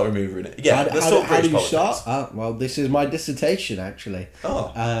do you start removing it? Yeah, let's how talk do British you politics. start? Well, this is my dissertation actually.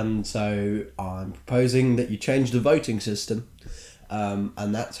 Oh, So I'm proposing that you change the voting system,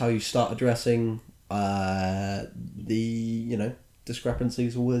 and that's how you start addressing the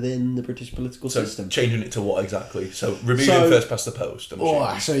discrepancies within the British political so system. changing it to what exactly? So removing So- first past the post. I'm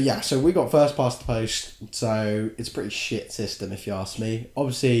assuming. So we got first past the post. So it's a pretty shit system if you ask me.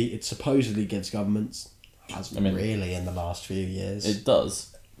 Obviously, it supposedly gives governments. Hasn't really in the last few years. It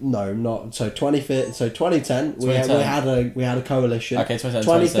does. No, not so 2010. So 2010, we 2010. had a coalition. Okay, 2010,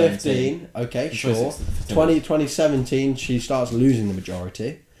 2015. Okay, sure. 2016. 2017, she starts losing the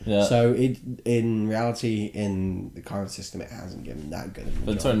majority. Yeah. So in reality, in the current system, it hasn't given that good of a But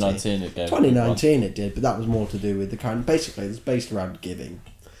in majority. 2019 it gave. 2019 it did, but that was more to do with the current. Basically, it's based around giving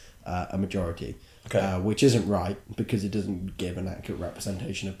a majority, Okay. which isn't right because it doesn't give an accurate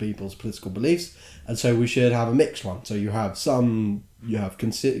representation of people's political beliefs, and so we should have a mixed one. So you have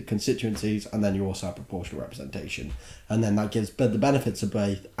constituencies, and then you also have proportional representation, and then that gives the benefits of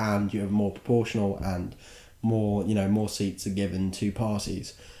both, and you have more proportional and more seats are given to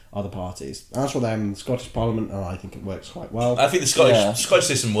other parties. And that's what they have in the Scottish Parliament, and I think it works quite well. I think the Scottish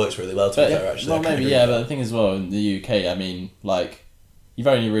system works really well. To be But, fair, actually. well, I kinda maybe agree yeah, with but the thing as well in the UK, I mean, like, you've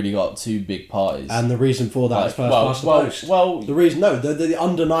only really got two big parties. And the reason for that is first past the post. Well, The reason, no, the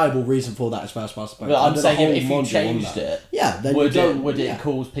undeniable reason for that is first past the post. but I'm Under the saying whole if you module on changed that. it, Yeah, then would you it don't, would it yeah.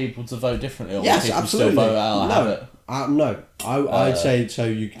 cause people to vote differently, or Yes, would people absolutely. still vote out No. habit? No, I'd say so.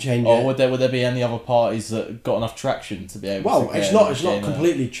 You can change Or it. would there be any other parties that got enough traction to be able Well, to it's get not gain a-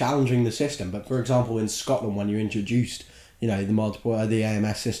 completely challenging the system, but for example, in Scotland, when you introduced the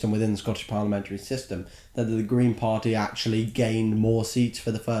AMS system within the Scottish parliamentary system, that the Green Party actually gained more seats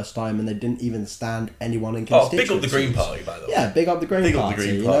for the first time, and they didn't even stand anyone in Oh, constituencies. big up the Green Party, by the way. Yeah, big up the Green Big up Party. the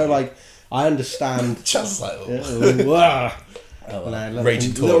Green You Party. know, like I understand. Just like oh. Raging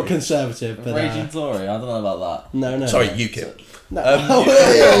Raging little Tory. conservative, but Raging Tory. I don't know about no. Sorry, UKIP. No. that.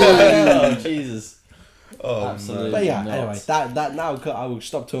 Oh, Jesus. Oh, Absolutely. But yeah, not. anyway, that now I will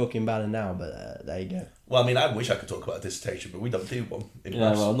stop talking about it now. But there you go. Well, I mean, I wish I could talk about a dissertation, but we don't do one. In Yeah,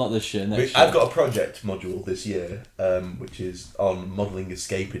 maths. well, not this year. Next year. I've got a project module this year, which is on modelling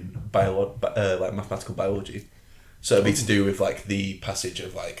escaping like mathematical biology. So it'd be to do with like the passage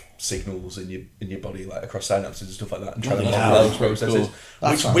of like signals in your body, like across synapses and stuff like that, and trying to Bloody model hell. those processes, Cool.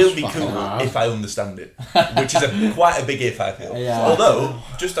 That which sounds will be fucking cool hard. if I understand it. Which is quite a big if, I feel. Yeah. Although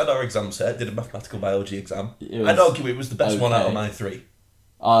just had our exam set, did a mathematical biology exam. It was I'd argue it was the best one out of okay. my three.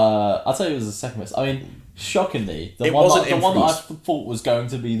 I'll tell you it was the second best. I mean, shockingly, the It one wasn't that I influenced. thought was going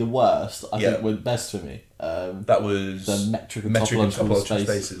to be the worst, I Yeah. think, was best for me. That was The metric and Metric and topological topological spaces.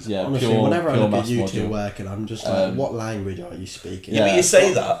 spaces. Yeah, Honestly, pure, whenever I pure look at maths you two module. working, I'm just like, what language are you speaking? Yeah, but Yeah. you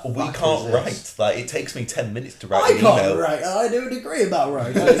say that, we fuck can't is this? write. Like, it takes me 10 minutes to write I an email. can't write. I don't agree about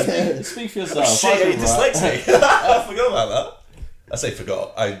writing. Speak for yourself. Oh, shit, I you're can write. dyslexic. I forgot about that. I say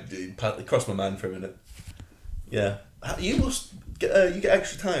forgot. It crossed my mind for a minute. Yeah. You must get, you get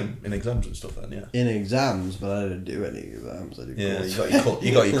extra time in exams and stuff then, yeah? In exams, but I don't do any exams. I do Yeah, course.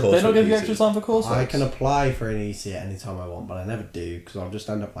 you got your course. They don't give you pieces. extra time for coursework. I can apply for an EC at any time I want, but I never do because I'll just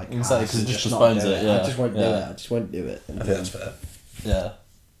end up like Exactly, 'cause and it just not postpones do it, yeah. I just won't do Yeah. it. I just won't do it. I think that's fair. Yeah.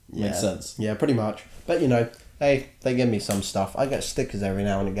 Yeah. Makes sense. Yeah, pretty much. But they give me some stuff. I get stickers every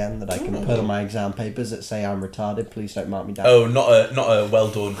now and again that I can put on my exam papers that say I'm retarded. Please don't mark me down. Oh, not a well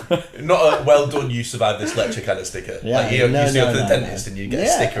done, not a well done. You survived this lecture kind of sticker. Yeah, Like you no, see up to the no. dentist and you get a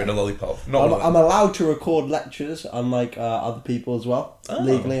Yeah. sticker and a lollipop. Not I'm, one. I'm allowed to record lectures, unlike other people as well. Oh.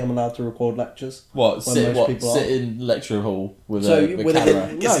 Legally, I'm allowed to record lectures. What? When most people Sit in lecture hall with So a with camera.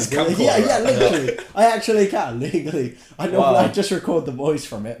 a, Yes, it's camcorder, yeah, right? literally. I actually can legally. I know Wow. I just record the voice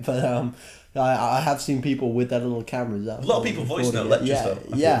from it, but I have seen people with their little cameras out. A lot of people voice note recording it. lectures, Yeah,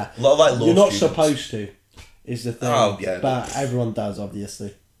 though, I yeah. feel. A lot of, like, law You're not students. supposed to. Is the thing. Oh, yeah. But everyone does,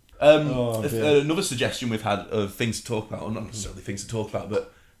 obviously. If- dear. another suggestion we've had of things to talk about, or not necessarily things to talk about,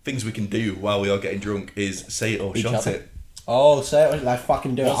 but things we can do while we are getting drunk is say it or Each shot other. it. Oh, say it like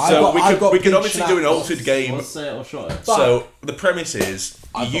fucking do it. So we could peach obviously do an schnapps. altered game. Let's say it or shot it. So the premise is you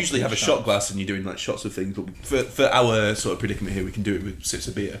I've got usually have a peach shot schnapps. glass and you're doing like shots of things, but for our sort of predicament here, we can do it with sips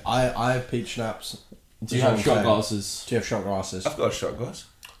of beer. I have peach schnapps. Do you have shot glasses? Do you have shot glasses? I've got a shot glass.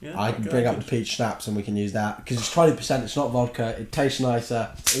 Yeah, I can okay, bring up good. the peach schnapps and we can use that because it's 20%. It's not vodka. It tastes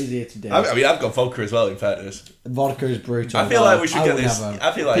nicer. Easier to do. I mean, I've got vodka as well. In fairness, Vodka is brutal. I feel like we should I get would this. have a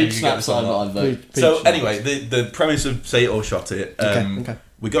I feel like Peach we should get snaps this on I'd lot. vote. peach So schnapps. anyway, the premise of say it or shot it. Okay.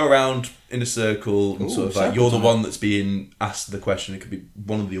 We go around in a circle and Ooh, sort of like, circle you're the time. one that's being asked the question. It could be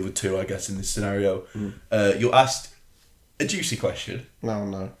one of the other two, I guess, in this scenario. You're asked a juicy question.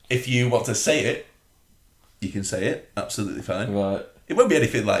 No. If you want to say it, you can say it. Absolutely fine. Right. It won't be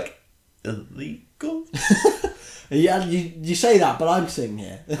anything like illegal. Yeah, you say that, but I'm sitting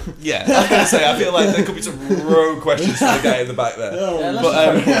here. Yeah, I was going to say, I feel like there could be some rogue questions for the guy in the back there. Yeah, let's But,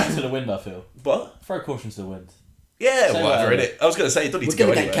 just throw caution to the wind, I feel. What? Throw caution to the wind. Yeah, Say whatever, whatever. innit? I was going to say, you don't need We're to go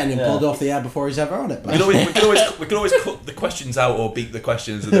going to get anywhere. Kenan pulled off the air before he's ever on it. We can always cut the questions out or beat the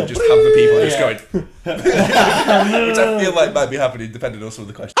questions and then just have the people just going. Which I feel like might be happening depending on some of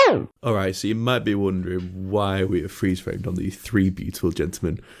the questions. Alright, so you might be wondering why we are freeze framed on the three beautiful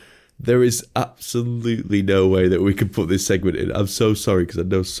gentlemen. There is absolutely no way that we could put this segment in. I'm so sorry because I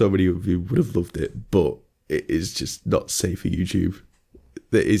know so many of you would have loved it, but it is just not safe for YouTube.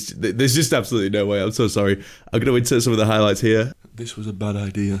 There's just absolutely no way. I'm so sorry. I'm going to insert some of the highlights here. This was a bad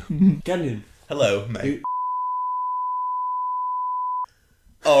idea. Kenan. Hello, mate.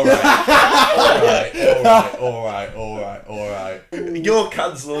 Alright. You're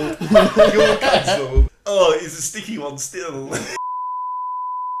cancelled. Oh, it's a sticky one still.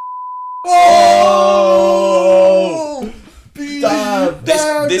 Oh! Damn.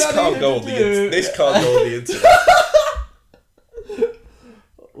 This can't go on the internet. This can't go on the internet.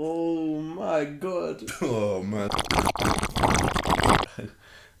 Oh my god. Oh man.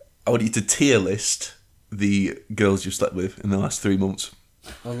 I want you to tier list the girls you've slept with in the last 3 months.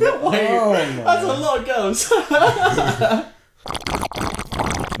 Oh, That's a lot of girls.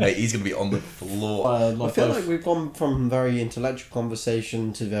 Mate, he's gonna be on the floor. I feel like we've gone from very intellectual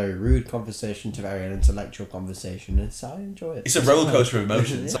conversation to very rude conversation to very intellectual conversation. I enjoy it. It's a roller coaster of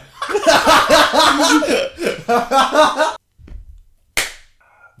emotions.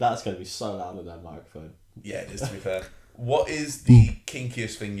 That's going to be so loud on that microphone. Yeah, it is, to be fair. What is the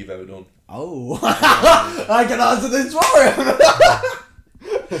kinkiest thing you've ever done? Oh, I can answer this for him.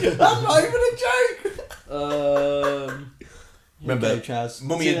 That's not even a joke. Remember, Go, Chaz.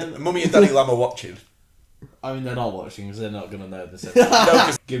 Mummy and Daddy Lamb are watching. I mean, they're not watching because they're not going to know this. No,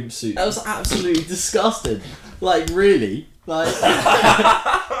 'cause Gimp suit. That was absolutely disgusting. Like, really? Like,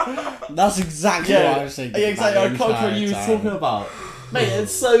 That's exactly what I was thinking. Yeah, exactly. I about can't the remember what you were entire talking time. about. Mate,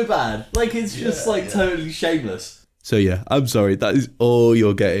 it's so bad. Like, it's just, totally shameless. So yeah, I'm sorry. That is all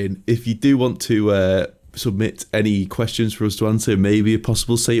you're getting. If you do want to submit any questions for us to answer, maybe a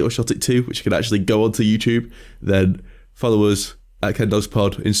possible Say It or Shot It too, which can actually go onto YouTube, then follow us at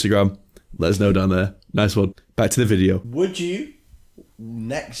KenDogsPod, Instagram. Let us know down there. Nice one. Back to the video. Would you,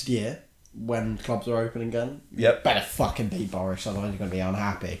 next year, when clubs are open again, Yep. better fucking beat Boris, otherwise you're going to be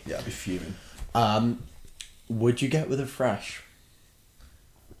unhappy. Yeah, I'd be fuming. Would you get with a fresh?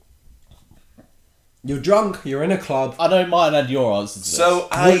 You're drunk, you're in a club. I don't mind and your answer to this. So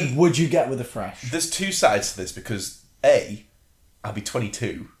Would you get with a fresh? there's two sides to this because A, I'll be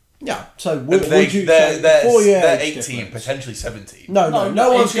 22. Yeah, so And would you... they're 4-year they're age 18, difference. potentially 17. No,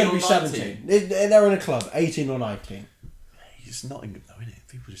 no one's 18 going to be or 17. They're in a club, 18 or 19. It's not England though, innit?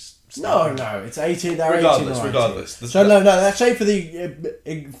 People just... No, it's 18. They're 18 Regardless, or 19. regardless. So no. Let's say for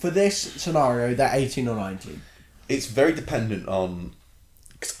this scenario, they're 18 or 19. It's very dependent on...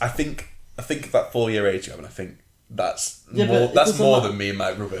 Cause I think that 4-year age gap, and I think that's Yeah, but more it that's doesn't more matter. than me and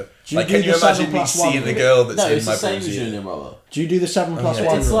my brother. Do you Like, do can you the 7 imagine me plus 1 seeing the rule? girl that's No, in it's my the same brother's as you and year? your brother. Do you do the 7 plus yeah.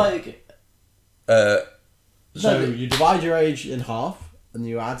 1 It's rule? like... So No, you divide your age in half, and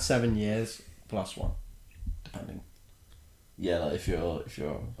you add 7 years plus 1, depending. Yeah, like if you're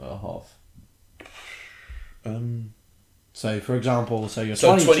half. So for example, so you're So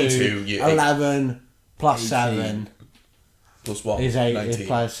 22, 22, you're 11 plus 18. 7 Plus what? is 8, 19.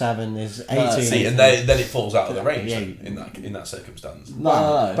 plus 7 is 18. See, and then it falls out of the range Yeah. in that circumstance.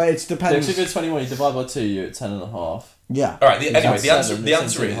 No. But it's So depends. if you're 21, you divide by 2, you're at 10 and a half. Yeah. All right. Anyway, That's the answer seven, the that's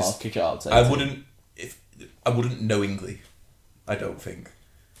answer 10 and a is half, kick it up to I 18. wouldn't knowingly. I don't think.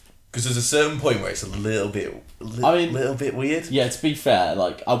 Because there's a certain point where it's a little bit weird. Yeah, to be fair,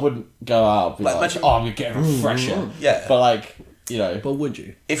 like, I wouldn't go out and be Like, like, imagine- oh, I'm going to get a refresher. Yeah. But, like, you know... But would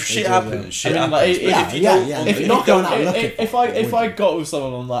you? If shit It's happens, shit I mean, happens. like, But yeah, if you yeah, don't, yeah. if If you you're not don't- going out looking if for I it, if would I you? got with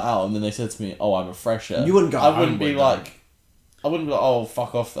someone on that out and then they said to me, "Oh, I'm a fresher," You wouldn't go I out, wouldn't be would you? like, I wouldn't be like, "Oh,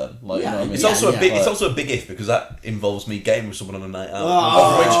 fuck off then." Like, you Yeah, know what I mean? It's Yeah, also yeah. a big. It's But- also a big if because that involves me getting with someone on a night out.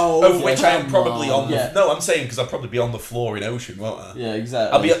 Oh, of which I am come probably on. Yeah. The, no, I'm saying because I'll probably be on the floor in Ocean, won't I? Yeah,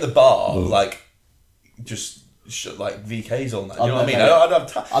 exactly. I'll be at the bar like just like VKs all night. You know what I mean? know, I don't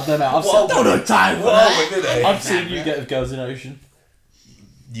have time. I don't know. Don't have time for Well, that. within it. I've seen you get with girls in Ocean.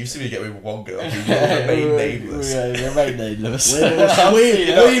 Used to be get away with one girl. You remain nameless. We remain nameless.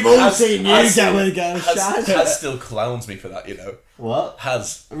 We've all Has- seen you has- go with girls, Has Chad. still clowns me for that, you know. What?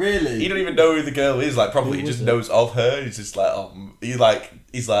 Has. Really? He don't even know who the girl is. Like, probably Who he just was it? knows of her. He's just like, he's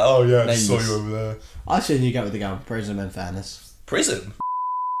like, oh yeah, I just saw Nameless. you over there. I've seen you go with the girl in prison, in fairness. Prison.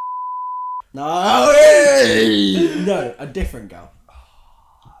 No, no, a different girl.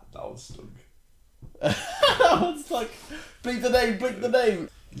 That was stung. It's like, bleep the name.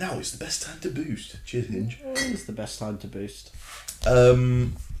 Now it's the best time to boost. Cheers, Hinge. It's the best time to boost.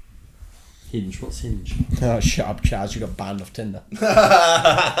 Hinge, what's Hinge? Oh, shut up, Chaz. You got banned off Tinder. Reference,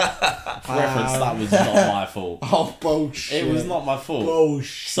 that was not my fault. Oh, bullshit. It was not my fault.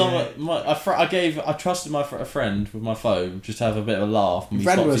 Bullshit. I trusted a friend with my phone just to have a bit of a laugh. And we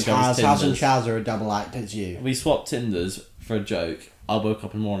Friend swapped was each other's Chaz and Tinders. Chaz are a double act, it's you. We swapped Tinders for a joke. I woke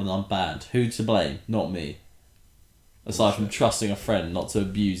up in the morning and I'm banned. Who to blame? Not me. Aside from trusting a friend not to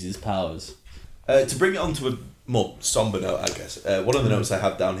abuse his powers. To bring it on to a more somber note, I guess, one of the notes I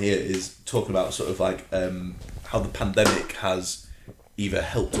have down here is talking about sort of like how the pandemic has either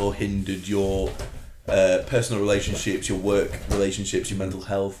helped or hindered your personal relationships, your work relationships, your mental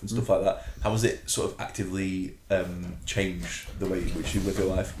health and stuff like that. How has it sort of actively changed the way in which you live your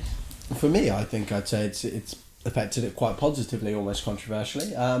life? For me, I think I'd say it's affected it quite positively, almost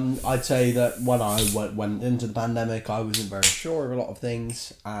controversially. I'd say that when I went into the pandemic, I wasn't very sure of a lot of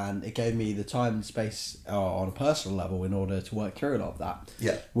things, and it gave me the time and space on a personal level in order to work through a lot of that.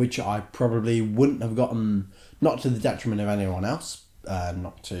 Yeah. Which I probably wouldn't have gotten, not to the detriment of anyone else,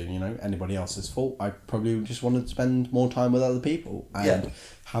 not to anybody else's fault. I probably just wanted to spend more time with other people, and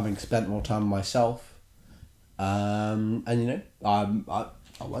having spent more time with myself,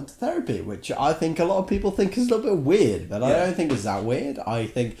 I went to therapy, which I think a lot of people think is a little bit weird, but I don't think it's that weird. I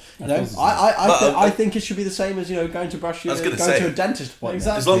think I think it should be the same as going to brush your going to a dentist appointment.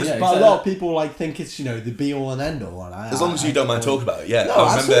 Exactly. As long as- But a lot of people think it's the be all and end all. And As long as you don't mind talking about it, yeah. No,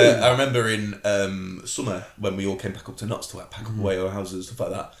 I remember in summer when we all came back up to Notts to like pack up away our houses and stuff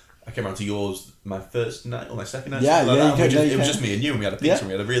like that. I came around to yours my first night or my second night. Yeah, something yeah, like that. you came. It was just me and you, and we had a pizza and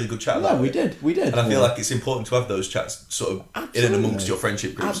we had a really good chat about we it. did. And I feel like it's important to have those chats sort of in and amongst your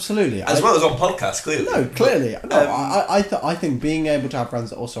friendship groups. Absolutely. As well as on podcasts, clearly. No, clearly. No, I think being able to have friends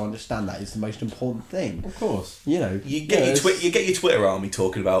that also understand that is the most important thing. Of course. You get your Twitter army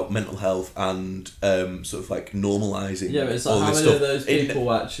talking about mental health and sort of like normalising Yeah, but it's all like how this many stuff. of those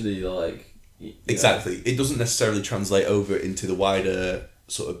people actually like... Exactly. It doesn't necessarily translate over into the wider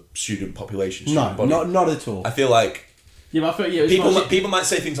sort of student population. No, student body. not at all. I feel like Yeah, but I feel it's much, people might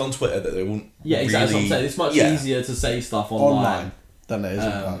say things on Twitter that they won't. yeah, exactly. Really, That's what I'm saying. It's much easier to say stuff Online than it is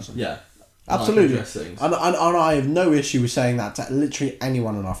in person. Yeah, Absolutely. Like things. And I have no issue with saying that to literally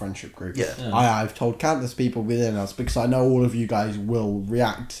anyone in our friendship group. Yeah. I've told countless people within us because I know all of you guys will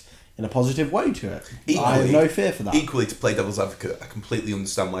react in a positive way to it. I have no fear for that. Equally, to play devil's advocate, I completely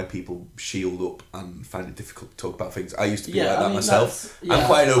understand why people shield up and find it difficult to talk about things. I used to be like that myself. I'm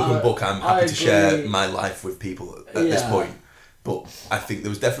quite an open book. I'm happy to share my life with people at this point. But I think there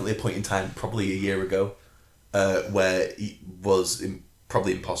was definitely a point in time, probably a year ago, where it was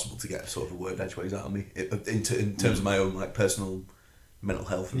probably impossible to get sort of a word edgeways out of me in terms of my own like personal mental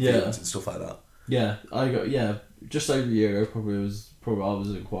health and feelings and stuff like that. Yeah, just over a year ago probably I was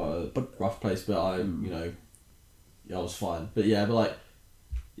in quite a rough place, but I was fine. But I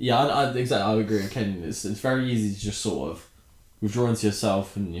agree with Ken. It's very easy to just sort of withdraw into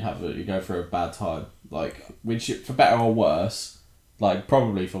yourself and you go through a bad time, like which for better or worse, like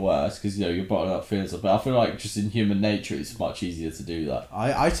probably for worse because you're bottling up feelings. But I feel like just in human nature, it's much easier to do that.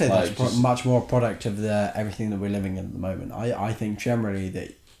 I'd say Like, that's much more a product of everything that we're living in at the moment. I think generally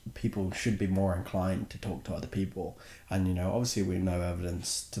that people should be more inclined to talk to other people, and obviously we have no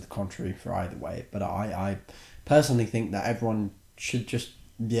evidence to the contrary for either way, but I personally think that everyone should just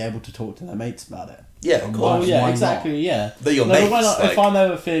be able to talk to their mates about it. Yeah, And of why- course. why not? Exactly. Yeah. They're your No, but mates. if I'm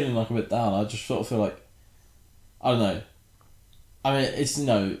ever feeling like a bit down, I just sort of feel like I don't know. I mean, it's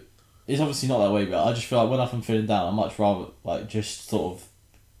it's obviously not that way, but I just feel like when I'm feeling down, I'd much rather like just sort of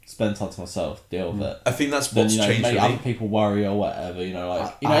spend time to myself, deal with it. I think that's Then what's changed make for other me. people worry or whatever. If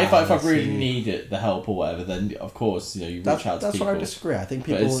I really need the help or whatever, then of course you reach out to That's people. where I disagree. I think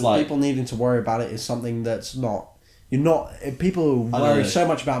But it's people like- people needing to worry about it is something that's not. People I don't worry know. so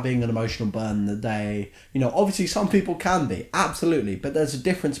much about being an emotional burden that they, obviously some people can be, absolutely, but there's a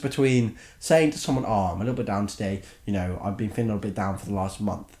difference between saying to someone, I'm a little bit down today, I've been feeling a little bit down for the last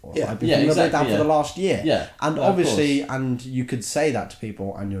month, or Yeah. I've been Yeah, feeling a little bit exactly, down for the last year. Yeah. And No, of obviously, and you could say that to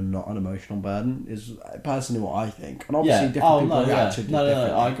people and you're not an emotional burden, is personally what I think. And obviously different people react to it No,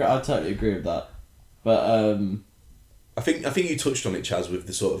 differently. I totally agree with that. But I think you touched on it, Chaz, with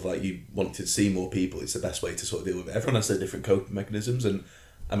the sort of like you wanted to see more people. It's the best way to sort of deal with it. Everyone has their different coping mechanisms, and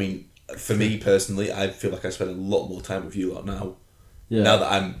I mean, for me personally, I feel like I spend a lot more time with you lot now. Yeah. Now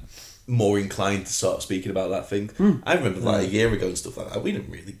that I'm more inclined to start speaking about that thing. I remember like a year ago and stuff like that. We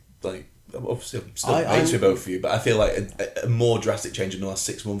didn't really like. Obviously, I'm still mates with both of you, but I feel like a more drastic change in the last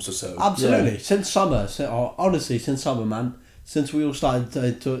 6 months or so. Absolutely. Since summer, honestly, since summer, man. Since we all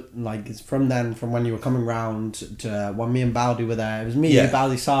started to like, it's from when you were coming round to when me and Baldy were there. It was me,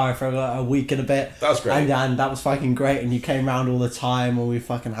 Baldy, Sarah for a week and a bit. That was great. And that was fucking great. And you came round all the time, and we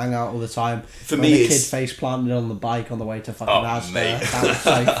fucking hang out all the time. For when me, the it's... kid face planted on the bike on the way to fucking Asda. mate. That was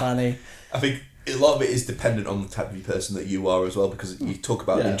so funny. I think a lot of it is dependent on the type of person that you are as well, because you talk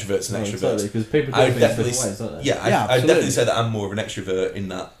about introverts and extroverts. Because people do things different ways, don't they? I definitely say that I'm more of an extrovert in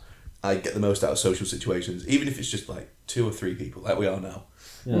that I get the most out of social situations, even if it's just like 2 or 3 people, like we are now.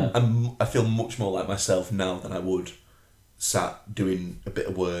 Yeah. I feel much more like myself now than I would sat doing a bit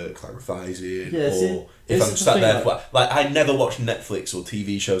of work, like revising, or if I'm sat there. Like I never watch Netflix or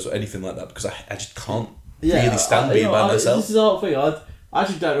TV shows or anything like that because I just can't really stand being by myself. This is the whole thing. I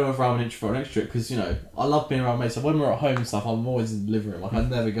actually don't know if I'm an introvert or an extrovert because, you know, I love being around mates. So when we're at home and stuff, I'm always in the living room. Like, I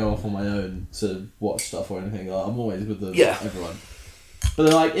never go off on my own to watch stuff or anything. Like, I'm always with everyone. But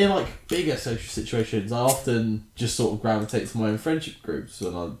then, like, in like bigger social situations, I often just sort of gravitate to my own friendship groups.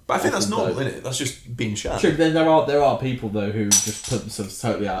 But I think that's normal, isn't it? That's just being shy. True, but then there are people though who just put themselves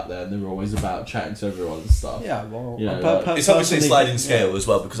totally out there, and they're always about chatting to everyone and stuff. Yeah, well, you know, it's obviously a sliding scale as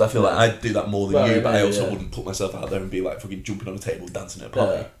well, because I feel like I do that more than you, but I also wouldn't put myself out there and be like fucking jumping on a table dancing at a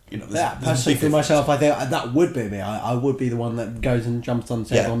party. You know, there's personally for myself, I think that would be me. I would be the one that goes and jumps on the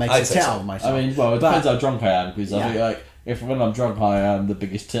table and makes a tit out of myself. I mean, well, it depends how drunk I am, because I think like, if when I'm drunk, I am the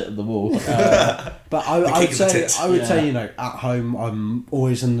biggest tit of the wall. But I would say, you know, at home, I'm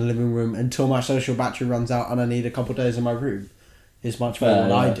always in the living room until my social battery runs out and I need a couple of days in my room. Is much more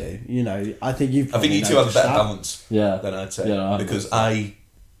what I do. You know, I think you two have a better balance. Than I'd say. Yeah, because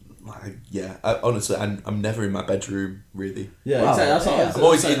honestly, I'm never in my bedroom really. Yeah, exactly. I'm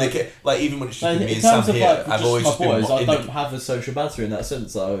always in the like even when it's just me and Sam here. I've always my boys. I don't the... have a social battery in that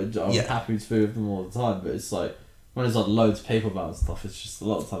sense. I'm happy to be with them all the time, but it's like when there's like loads of people about and stuff, it's just a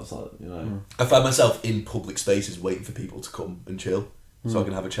lot of times like, you know. I find myself in public spaces waiting for people to come and chill so I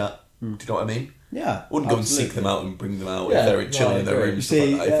can have a chat. Do you know what I mean? Yeah. I wouldn't go and seek them out and bring them out if they're chilling in their room and stuff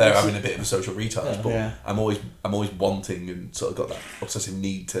like that, if they're having a bit of a social recharge. But I'm always wanting and sort of got that obsessive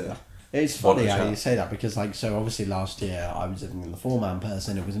need to. It's funny how you say that, because like, so obviously last year I was living in the 4-man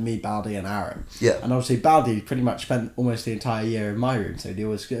person. It was me, Baldy and Aaron. Yeah. And obviously Baldy pretty much spent almost the entire year in my room. So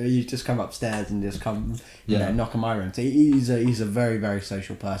you just come upstairs and just come, you know, knock on my room. So he's a very, very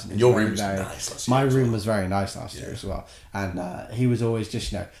social person. Your room was nice last year. My room was very nice last year as well. And he was always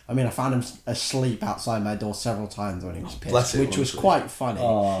just, you know, I mean, I found him asleep outside my door several times when he was pissed, which was quite funny.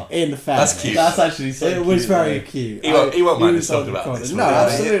 In the fairness. That's cute. That's actually so It was very cute. He won't mind us talking about this. No,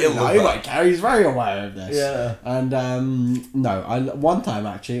 absolutely not. He won't care. He's very aware of this. Yeah. And one time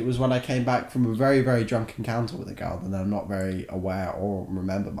actually, it was when I came back from a very, very drunk encounter with a girl that I'm not very aware or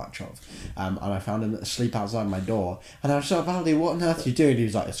remember much of. And I found him asleep outside my door. And I was like, Valdi, what on earth are you doing? He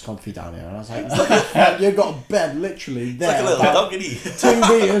was like, it's comfy down here. And I was like, you've got a bed literally there. It's like a little dog, isn't he?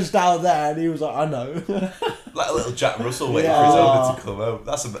 2 meters down there. And he was like, I know. Like a little Jack Russell waiting for his owner to come home.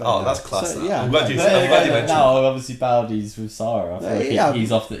 That's class. So, I'm glad you mentioned now, that. obviously, Baldy's with Sarah. I feel like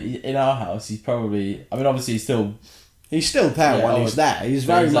he's off in our house. He's probably. I mean, obviously, he's still there when he's there. He's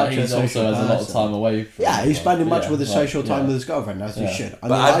very much a social also has a lot of time away from. Yeah, he's spending much with his social time with his girlfriend, as he should.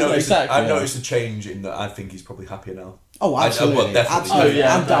 But I've noticed a change in that. I think he's probably happier now. Oh, absolutely. Definitely.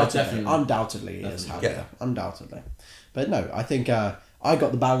 Undoubtedly he is happier. Yeah. Undoubtedly. But no, I think I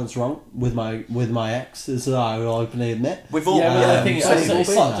got the balance wrong with my ex, as I will openly admit. We've all I think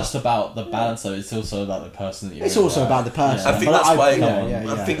it's not just about the balance though, it's also about the person that you're It's also about the person. I think that's why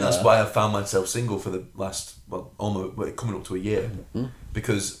I think that's why I found myself single for the last almost coming up to a year.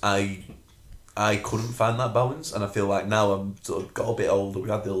 Because I couldn't find that balance, and I feel like now I'm sort of got a bit older. We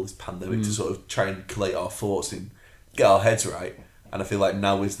had all this pandemic to sort of try and collate our thoughts and get our heads right, and I feel like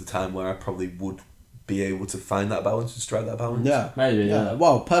now is the time where I probably would be able to find that balance and strike that balance. Yeah, maybe. Yeah.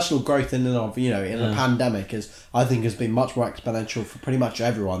 Well, personal growth in and of, you know, in a pandemic I think has been much more exponential for pretty much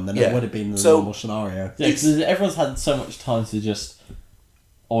everyone than it would have been in a normal scenario. Yeah, because everyone's had so much time to just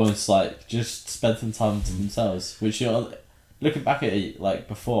almost like just spend some time to themselves, which, you know, looking back at it like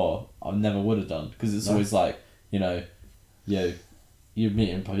before, I never would have done, because it's always like, you know, you're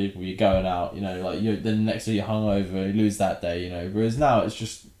meeting people, you're going out, you know, like then the next day you're hungover, you lose that day, you know. Whereas now it's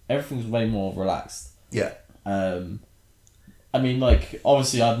just everything's way more relaxed. Yeah. I mean, like,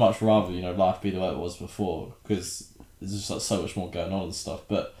 obviously I'd much rather, you know, life be the way it was before, because there's just like so much more going on and stuff.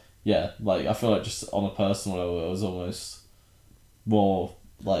 But yeah, like I feel like just on a personal level, it was almost more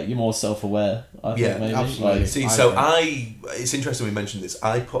like you're more self-aware. I Yeah, think maybe. absolutely. Like, See, so it's interesting we mentioned this.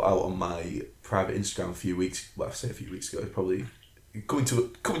 I put out on my private Instagram a few weeks ago, probably coming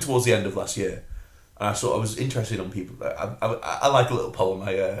towards the end of last year. And I was interested on people. I like a little poll on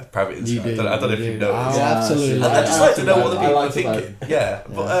my private Instagram. You do, I don't know if you you've do. noticed. Oh, absolutely. I just like to know what the I people are like to know. thinking. Yeah,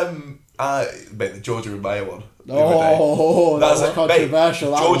 but I made the Georgia and Maya one. the other day. Oh, that was like,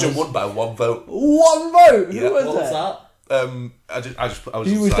 controversial. mate, that Georgia was. won by 1 vote. 1 vote. Yeah. Who was what's it? that? I was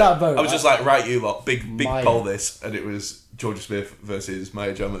Who just was like, that vote? I was just like, right, you lot, big Maya. poll this, and it was Georgia Smith versus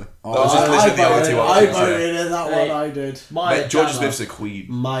Maya Jama. That Oh, was just literally the only two I options. Yeah. voted in that Hey. one. I did. Maya Mate, Georgia Jama. Smith's a queen.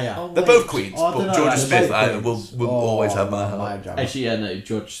 Maya. Oh, They're wait. both queens, Oh, I but don't know, Georgia they're Smith both will always have my heart. Maya Jama. Actually, yeah, no,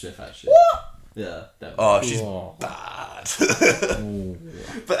 George Smith. Actually. What? Yeah. Definitely. Oh, she's Oh. bad.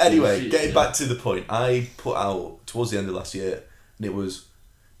 But anyway, getting back to the point, I put out towards the end of last year, and it was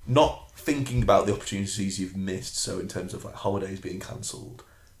not thinking about the opportunities you've missed. So in terms of like holidays being cancelled,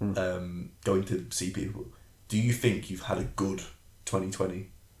 going to see people, do you think you've had a good 2020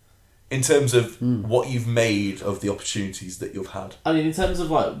 in terms of what you've made of the opportunities that you've had? I mean, in terms of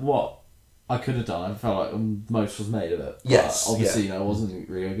like what I could have done, I felt like most was made of it. But Yes, obviously, yeah. it wasn't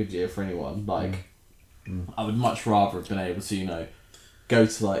really a good year for anyone. Like, I would much rather have been able to, go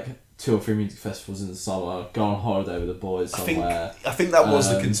to like 2 or 3 music festivals in the summer, go on holiday with the boys somewhere. I think that was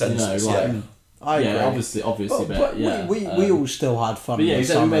the Um, consensus. like, yeah. I agree. obviously, But yeah. we all still had fun. But yeah, in the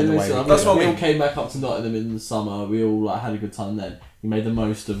exactly. summer in the way That's we That's did. what I we all mean. came back up to Nottingham in the summer. We all like had a good time then. We made the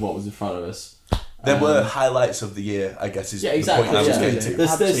most of what was in front of us. There were highlights of the year, I guess, is Yeah, exactly. the point I was yeah. getting to.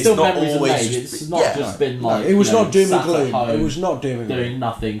 There's It's still not memories always made. just- It's not yeah. just been No, like it was not doom and sat at gloom. home It was not doom and gloom. doing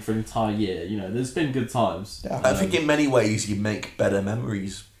nothing for an entire year. There's been good times. Yeah. I think in many ways you make better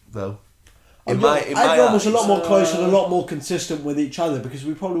memories, though. Everyone was a eyes- lot more close and a lot more consistent with each other because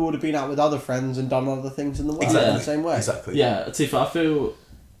we probably would have been out with other friends and done other things in the world in Exactly. the same way. Exactly. Yeah, Tifa, I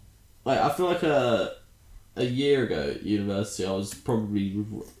feel like a year ago at university, I was probably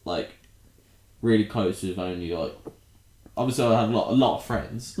like really close with only like obviously I had a lot of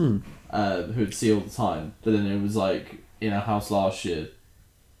friends who would see all the time, but then it was like in our house last year.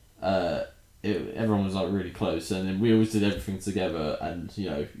 Everyone was like really close, and then we always did everything together, and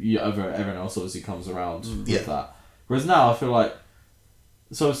everyone else obviously comes around with that. Whereas now I feel like,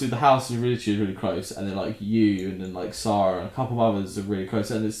 so obviously the house is really close, and then like you, and then like Sarah and a couple of others are really close,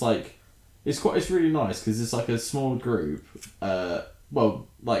 and it's like it's really nice because it's like a small group. Well,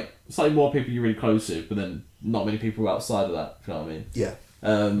 like slightly more people you're really close to, but then not many people outside of that. If you know what I mean? Yeah.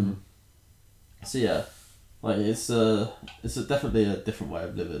 So yeah. Like it's definitely a different way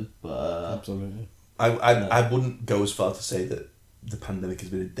of living, but Absolutely. I wouldn't go as far to say that the pandemic has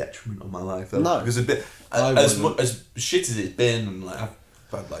been a detriment on my life, though. No. Because a bit as shit as it's been, and like I've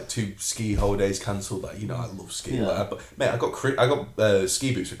had like 2 ski holidays cancelled. Like I love skiing. Yeah. Like, but mate, I got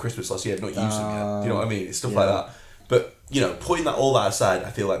ski boots for Christmas last year. I've not used them yet. You know what I mean? It's stuff like that. But putting all that aside, I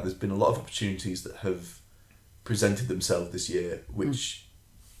feel like there's been a lot of opportunities that have presented themselves this year, which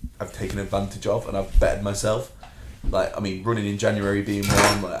I've taken advantage of, and I've bettered myself. Like, I mean, running in January being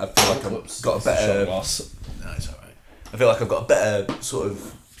one, like I feel like I've got a better. No, it's alright. I feel like I've got a better sort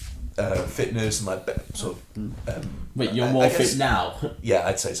of fitness and like better sort of. wait, you're I more guess- fit now. Yeah,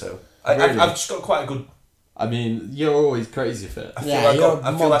 I'd say so. Really? I've just got quite a good. I mean, you're always crazy fit. I feel, Yeah, like you're a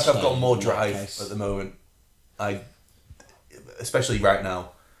I feel like I've monster got more in that drive case. at the moment. Especially right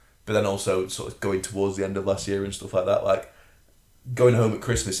now, but then also sort of going towards the end of last year and stuff like that. Like going home at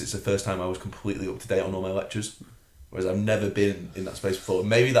Christmas, it's the first time I was completely up to date on all my lectures, whereas I've never been in that space before.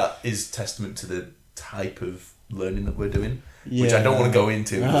 Maybe that is testament to the type of learning that we're doing, which I don't want to go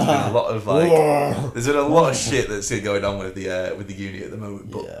into. There's been a lot of there's been a lot of shit that's going on with the uni at the moment.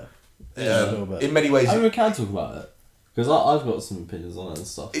 But A little bit. in many ways, I mean, we can talk about it because I've got some opinions on it and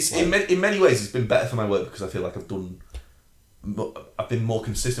stuff. it's Like, in many ways it's been better for my work because I feel like I've been more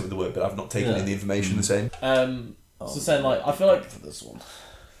consistent with the work, but I've not taken in the information the same. so saying like I feel like for this one.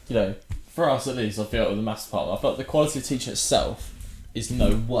 for us at least, I feel like with the maths part, I feel like the quality of teaching itself is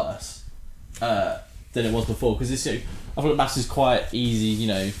no worse than it was before because I feel like maths is quite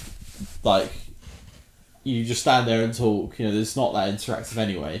easy. Like you just stand there and talk. There's not that interactive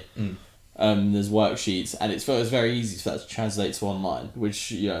anyway. There's worksheets, and it's very easy for that to translate to online,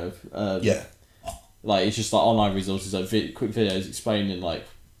 which Yeah. like it's just like online resources, like quick videos explaining like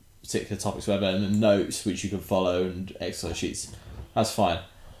particular topics, whatever, and then notes which you can follow and exercise sheets. That's fine.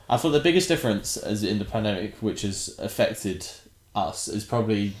 I thought the biggest difference as in the pandemic, which has affected us, is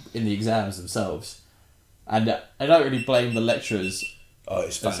probably in the exams themselves, and I don't really blame the lecturers. Oh,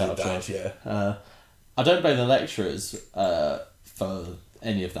 it's That's fine. how That, it yeah. I don't blame the lecturers for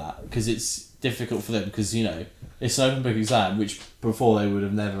any of that, because it's difficult for them, because, you know, it's an open book exam, which before they would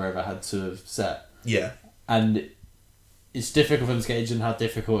have never ever had to have set. Yeah. And it's difficult for them to gauge on how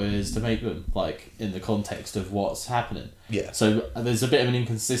difficult it is to make them, like, in the context of what's happening. Yeah. So there's a bit of an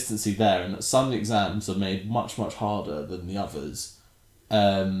inconsistency there, and some exams are made much, much harder than the others.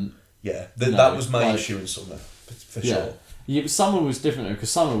 Yeah. No, That was my like- issue in summer, for Yeah. sure. Yeah, summer was different though,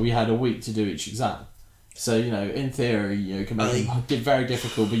 because summer we had a week to do each exam. So, you know, in theory, you know, it can be very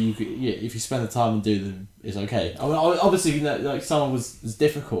difficult, but you could, yeah, if you spend the time and do them, it's okay. I mean, obviously, you know, like, summer was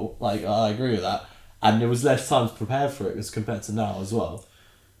difficult, like, I agree with that, and there was less time to prepare for it as compared to now as well.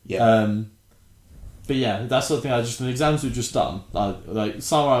 Yeah. But yeah, that's the thing. The exams we've just done, like,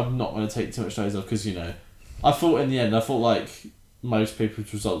 summer I'm not going to take too much notice of, because, you know, I thought in the end, like, most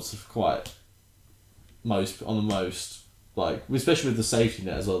people's results are like, especially with the safety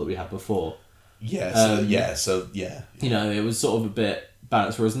net as well that we had before. Yeah. So You know, it was sort of a bit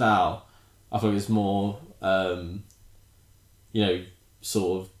balanced, whereas now I think it's more, you know,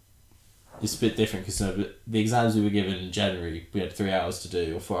 sort of, it's a bit different, because, you know, the exams we were given in January, we had 3 hours to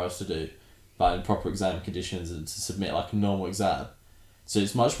do, or 4 hours to do, but in proper exam conditions, and to submit like a normal exam. So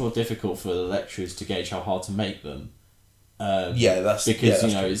it's much more difficult for the lecturers to gauge how hard to make them. Because,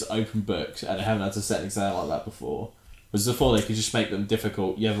 you know, it's open books, and they haven't had to set an exam like that before. Whereas before, they could just make them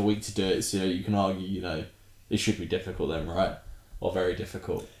difficult. You have a week to do it, so you can argue, you know, it should be difficult then, right? Or very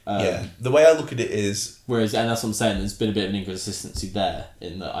difficult. The way I look at it is... Whereas, and that's what I'm saying, there's been a bit of an inconsistency there,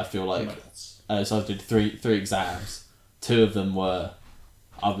 in that I feel like... so I did three exams. 2 of them were,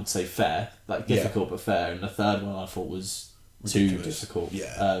 I would say, fair. Like, difficult but fair. And the third one I thought was ridiculous. too difficult.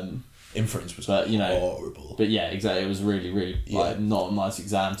 Yeah. Inference was but, you know, horrible. But yeah, exactly. It was really, really, like, not a nice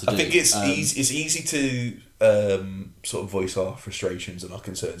exam to do. I think it's easy to sort of voice our frustrations and our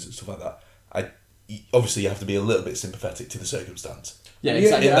concerns and stuff like that. Obviously, you have to be a little bit sympathetic to the circumstance. Yeah,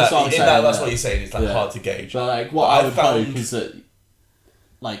 exactly. In That's that, what I'm in saying. that, that's what you're saying. It's like Yeah. hard to gauge. But like, what I would hope is that,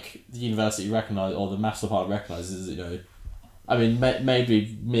 like, the university recognise, or the maths department recognises, you know, I mean,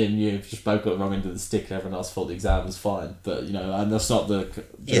 maybe me and you have just both got wrong into the stick, and everyone else thought the exam was fine. But, you know, and that's not the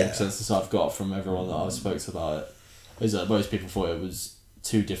consensus I've got from everyone that I've spoke to about it. Is that most people thought it was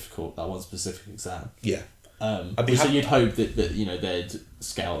too difficult, that one specific exam. Yeah. So you'd hope that, you know, they'd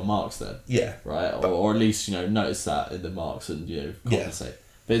scale the marks then. Yeah. Right? Or at least, you know, notice that in the marks and, you know, compensate.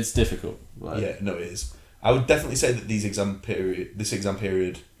 But it's difficult. Right? Yeah, no, it is. I would definitely say that this exam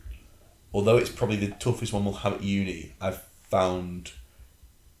period, although it's probably the toughest one we'll have at uni, I found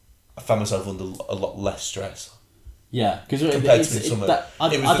myself under a lot less stress. Yeah, because Compared to in summer. I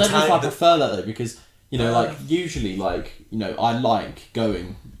don't know if I prefer that though, because, you know, like, usually, like, you know, I like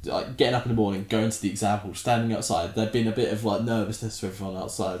getting up in the morning, going to the exam hall, standing outside. There'd been a bit of, like, nervousness for everyone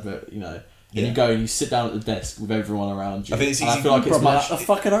outside, but, you know, and you go and you sit down at the desk with everyone around you. I think it's and easy. I feel like it's Probably much. like the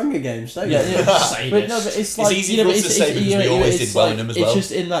fucking Hunger Games, don't you? Yeah. But no, but it's like, easy you know, for us to say because we always did well in them as well. It's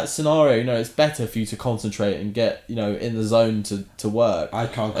just in that scenario, you know, it's better for you to concentrate and get, you know, in the zone to work. I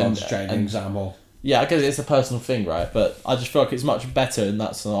can't concentrate in an exam hall. Yeah, I guess it's a personal thing, right? But I just feel like it's much better in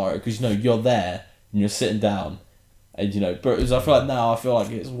that scenario, because, you know, you're there and you're sitting down, and, you know, but I feel like now,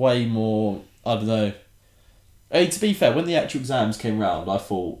 it's way more, I don't know. I mean, to be fair, when the actual exams came round, I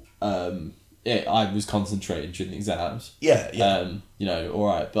thought I was concentrating during the exams. Yeah. You know,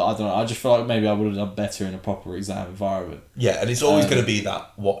 alright, but I don't know, I just feel like maybe I would have done better in a proper exam environment. Yeah, and it's always going to be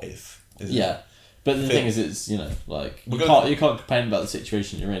that what if. Isn't it? But the thing is, it's, you know, like, you can't complain about the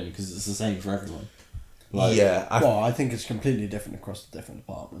situation you're in, because it's the same for everyone. Like, I think it's completely different across the different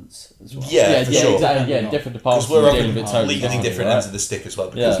departments as well. Yeah, for sure. Exactly. Yeah, different departments. Because we're dealing on with completely different right? ends of the stick as well.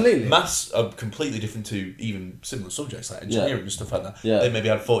 Because Completely. maths are completely different to even similar subjects like engineering and stuff like that. Yeah. They maybe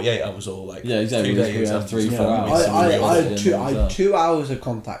had 48 hours or like 3 days. We had 3-4 I hours. had 2 hours of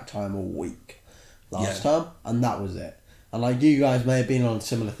contact time a week last time, and that was it. And like, you guys may have been on a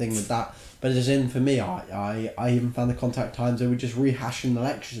similar thing with that, but as in for me, I even found the contact times, they were just rehashing the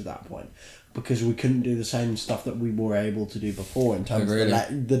lectures at that point, because we couldn't do the same stuff that we were able to do before in terms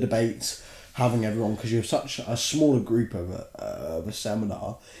of the debates, having everyone, because you're such a smaller group of a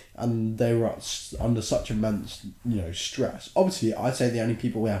seminar, and they were under such immense, you know, stress. Obviously, I'd say the only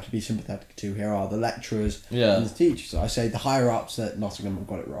people we have to be sympathetic to here are the lecturers and the teachers. I say the higher ups at Nottingham have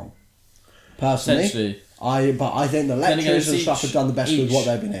got it wrong. Personally, I think the lecturers and stuff have done the best with what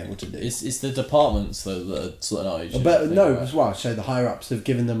they've been able to do. It's the departments though that are sort of not. But no, as well. So the higher ups have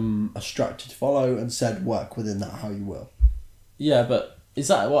given them a structure to follow and said, work within that how you will. Yeah, but Is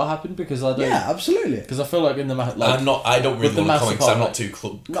that what happened? Because I don't. Yeah, absolutely. Because I feel like in the like, I don't really with the want to massive comment because I'm part, not too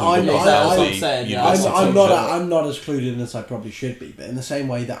clued No, up I'm not- on I'm how not the saying, yeah, university I'm talk not. show. I'm not as clued in as I probably should be. But in the same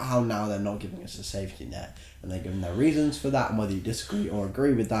way that how now they're not giving us a safety net, and they're giving their reasons for that, and whether you disagree or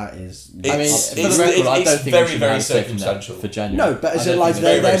agree with that is. I mean, It's- for the it's- record, I it's don't think very, we should very have a safety net circumstantial. for January. No, but I is don't it like think they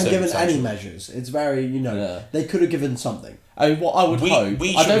very, very haven't given any circumstantial. measures? It's very Yeah. they could have given something. I mean, what I would We hope. I shouldn't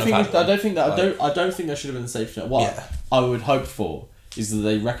don't have think. had I don't one. think that. I don't think there should have been a safety net. What Yeah. I would hope for is that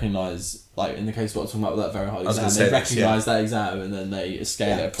they recognise, like in the case of what I'm talking about with that very high was exam, gonna they say this, recognise that exam and then they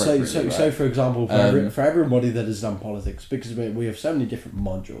scale it appropriately. So for example, Um, for everybody that has done politics, because we have so many different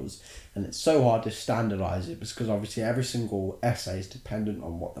modules, and it's so hard to standardise it, because obviously every single essay is dependent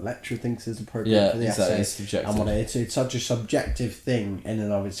on what the lecturer thinks is appropriate Yeah, for the exactly, essay, it's subjective. and what it's such a subjective thing in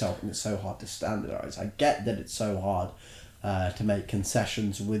and of itself, and it's so hard to standardise. I get that it's so hard to make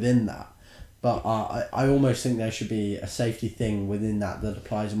concessions within that. But I almost think there should be a safety thing within that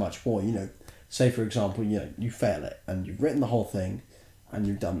applies much more. Say for example, you fail it and you've written the whole thing, and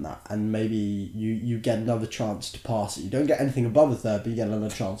you've done that, and maybe you get another chance to pass it. You don't get anything above a third, but you get another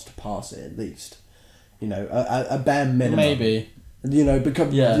chance to pass it at least. A bare minimum. Maybe.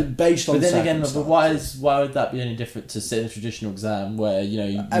 Because Yeah. based on. But then again, but circumstances. why would that be any different to sit in a traditional exam where you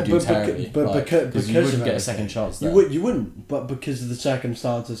do but terribly? because you wouldn't of get a everything. second chance. You There. you wouldn't, but because of the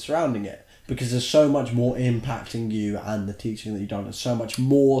circumstances surrounding it, because there's so much more impacting you and the teaching that you've done, is so much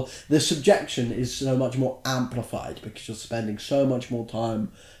more. The subjection is so much more amplified because you're spending so much more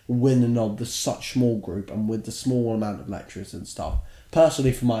time with and of the such small group and with the small amount of lecturers and stuff.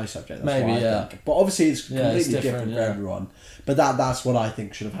 Personally, for my subject, that's Maybe, what I yeah. think. But obviously, it's Yeah, completely it's different, different, for yeah. everyone. But that's what I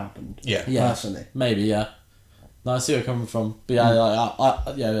think should have happened. Yeah. Personally. Maybe, yeah. No, I see where you're coming from. But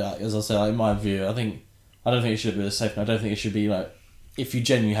yeah, as I said, in my view, I don't think it should be a safe. I don't think it should be like, if you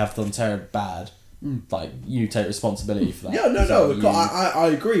genuinely have done terribly bad, like you take responsibility for that. Yeah, no. So I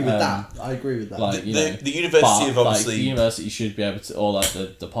agree with that. I agree with that. Like, you know, The university have obviously. the university should be able to, or like the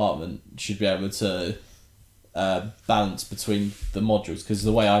department should be able to balance between the modules, because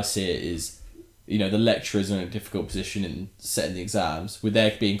the way I see it is, the lecturers are in a difficult position in setting the exams, with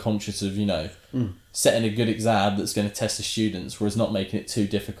their being conscious of setting a good exam that's going to test the students, whereas not making it too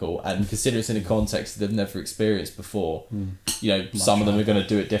difficult, and consider it's in a context that they've never experienced before. Some of them are going to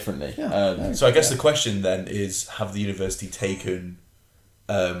do it differently. Yeah. So I guess the question then is: have the university taken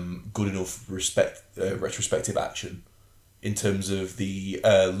good enough retrospective action in terms of the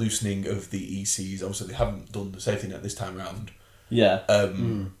loosening of the ECs? Obviously, they haven't done the safety net this time around. Yeah.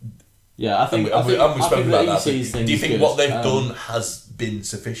 Yeah, I think. And we've spoken the about that. ECs But thing do you is think good. what they've done has been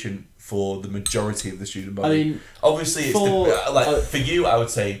sufficient for the majority of the student body? I mean, obviously, it's for you, I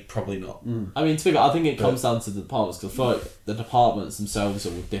would say probably not. I mean, to be fair, I think it comes down to the departments, because I feel like the departments themselves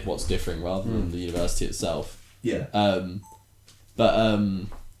are what's differing rather than the university itself. Yeah. I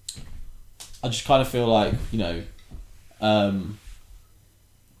just kind of feel like,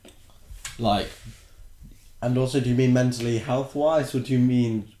 like, And also, do you mean mentally health wise, or do you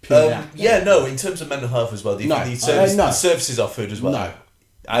mean purely academic? No. In terms of mental health as well, do you think the services offered as well? No.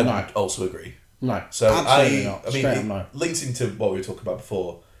 I No. also agree. No, So absolutely not. I Straight up mean, no. linked into what we were talking about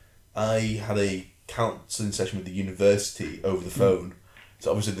before, I had a counselling session with the university over the phone.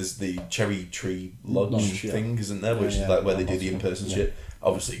 So obviously there's the Cherry Tree Lodge Lodge, yeah. thing, isn't there? Which Yeah, is like where yeah, they do the possible. in-person Yeah. shit.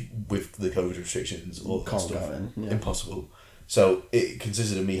 Obviously with the COVID restrictions, all that Can't stuff, go in, yeah. impossible. So it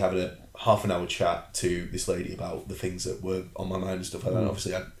consisted of me having a half an hour chat to this lady about the things that were on my mind and stuff like that. And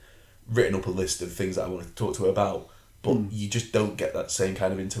obviously I'd written up a list of things that I wanted to talk to her about, but you just don't get that same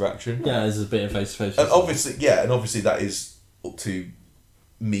kind of interaction. yeah, there's a bit of face-to-face. And obviously that is up to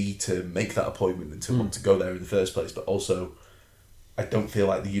me to make that appointment and to want to go there in the first place. But also, I don't feel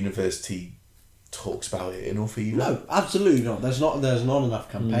like the university talks about it enough either. No, absolutely not. There's not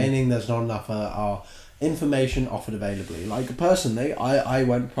enough campaigning. There's not enough information offered availably. Like personally, I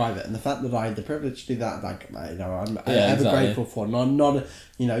went private, and the fact that I had the privilege to do that, I'm ever exactly. grateful for. Not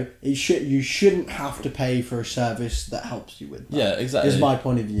you shouldn't have to pay for a service that helps you with that. Yeah, exactly. Is my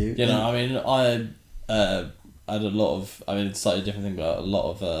point of view. I mean, I had a lot of, I mean, it's a slightly different thing, but a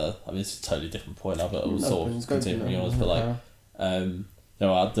lot of, I mean, it's a totally different point now, but I'll sort of continue from yours, but like,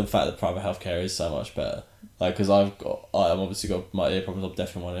 the fact that private healthcare is so much better, like, because I'm obviously got my ear problems, I'm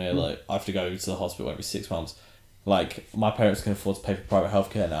deaf in one ear, like, I have to go to the hospital every 6 months, like, my parents can afford to pay for private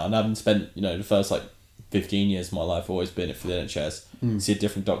healthcare now, and I haven't spent, the first, 15 years of my life always been it for the NHS, see a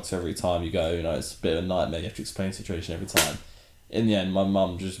different doctor every time you go, it's a bit of a nightmare, you have to explain the situation every time. In the end, my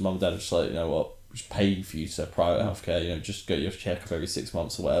mum and dad are just like, just pay for you to have private healthcare, just go your checkup every 6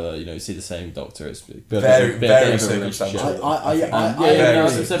 months or whatever, see the same doctor. It's Very circumstantial. I I'm saying,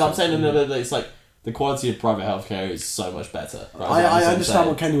 agree. but I'm saying that it's like, the quality of private healthcare is so much better. Right? I understand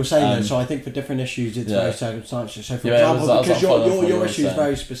what Kenny was saying though, Um, so I think for different issues it's yeah. very circumstantial. So for Yeah, example, I was because following up what your you were issue is saying.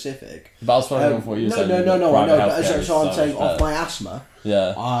 very specific. But I was following on what you were saying. No, I know. private But healthcare is so I'm so saying much off better. my asthma,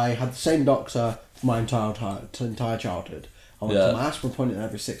 Yeah. I had the same doctor for my entire childhood. I went Yeah. to my asthma appointment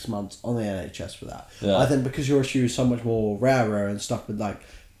every 6 months on the NHS for that. Yeah. I think because your issue is so much more rarer and stuff with like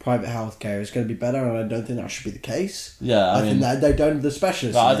private healthcare is going to be better, and I don't think that should be the case. Yeah, I I mean, think that they don't the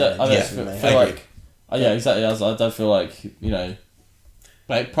specialists. but I in don't, the I NHS, don't really. feel I agree. like. Yeah, exactly. I don't feel like,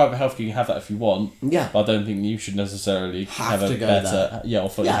 like private healthcare, you can have that if you want. Yeah. But I don't think you should necessarily Have have to a go better. Yeah, or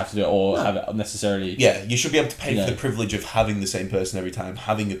feel you Yeah. have to do it, or No. have it necessarily. Yeah, you should be able to pay Yeah. for the privilege of having the same person every time,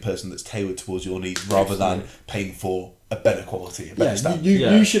 having a person that's tailored towards your needs, rather than paying for a better quality, a better Yeah, standard. you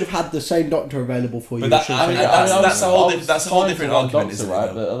Yeah. should have had the same doctor available for you. But that- Should I mean, have- that's a whole I was that's a whole fine different for one argument, doctor, isn't it, right?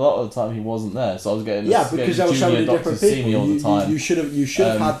 though? But a lot of the time he wasn't there, so I was getting Yeah, because there were so many junior different doctors see people. me all the time. You should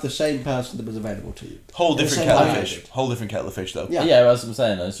have Um, had the same person that was available to you. Whole The different same kettle of way I fish. did. Whole different kettle of fish, though. Yeah. Yeah, that's what I'm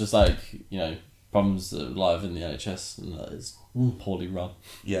saying. It's just like problems that are live in the NHS, and that is poorly run.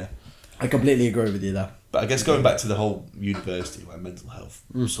 Yeah. I completely agree with you there. But I guess going back to the whole university, like mental health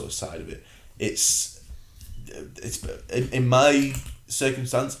sort of side of it, it's in my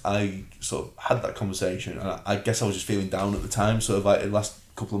circumstance, I sort of had that conversation, and I guess I was just feeling down at the time, sort of like in the last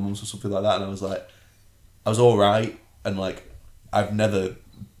couple of months or something like that, and I was like, I was all right, and like I've never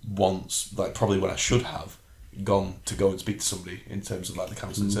once, like probably when I should have, gone to go and speak to somebody in terms of like the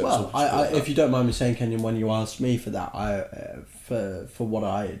counselling service. Well, or something like if that. you don't mind me saying, Kenyon, when you asked me for that, for what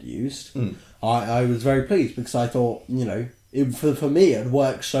I had used, I was very pleased because I thought, for me, it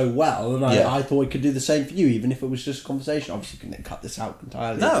worked so well, and Yeah. I thought it could do the same for you, even if it was just a conversation. Obviously, you couldn't cut this out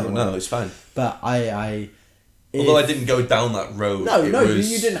entirely. if you No, want. it's fine. But Although I didn't go down that road, No, it no, was,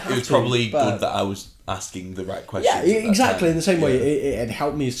 you didn't have it was to, probably but- good that I was asking the right questions. Yeah, at that exactly. time. In the same way, Yeah. it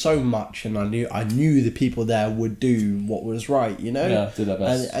helped me so much, and I knew the people there would do what was right. Yeah, do their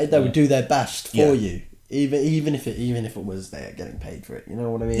best. and they would do their best for Yeah. you, even if it was they're getting paid for it. You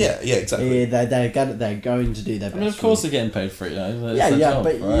know what I mean? Yeah, exactly. They're going to do their best. I mean, of for course you. they're getting paid for it. It's Yeah, their yeah, job,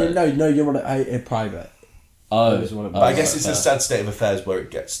 but right? you want a private. Oh, That was what it was. But I guess right, it's fair. a sad state of affairs where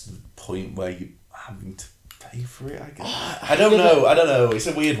it gets to the point where you're having to pay for it, I guess. I don't know. It's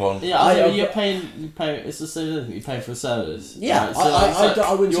a weird one. Yeah, you're paying. It's the same thing. You're paying for a service. Yeah, right?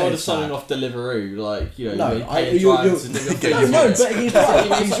 I wouldn't say you're it's selling bad. off Deliveroo, like No, you're paying drivers to do your food. No, but he's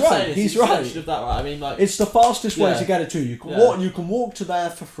right. He's right. He's right. Of that, right? I mean, like It's the fastest way Yeah. to get it to you. You can Yeah. walk. You can walk to there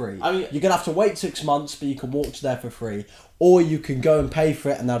for free. I mean- you're gonna have to wait 6 months, but you can walk to there for free, or you can go and pay for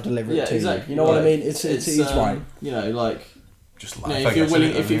it and they'll deliver it to you. You know what I mean? It's he's right. Like Just you life, know, I if you're guess, willing,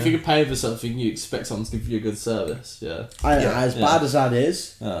 isn't it? if you could pay for something, you expect someone to give you a good service. Yeah. As Yeah. bad as that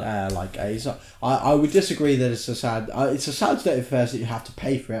is, Yeah. I would disagree that it's a sad state of affairs that you have to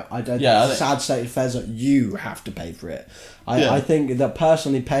pay for it. I don't. Yeah, think it's a sad state of affairs that you have to pay for it. Yeah. I think that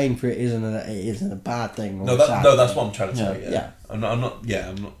personally paying for it isn't a bad thing. Or No, a sad that's thing. what I'm trying to say. Yeah. Yeah. I'm not.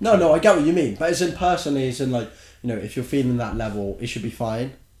 No, I get what you mean, but it's in personally, it's in like if you're feeling that level, it should be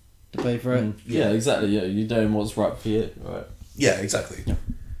fine to pay for it. Yeah, exactly. Yeah, you're doing what's right for you, right? Yeah, exactly.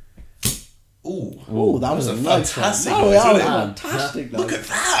 Ooh, Oh, that was a nice fantastic one. noise, That was isn't it? fantastic. Look at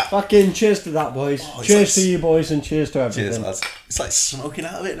that! Fucking cheers to that, boys. Oh, it's cheers like- to you, boys, and cheers to everything. Cheers, lads. It's like smoking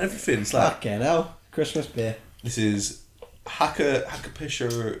out of it and everything. It's like Fucking hell. Christmas beer. this is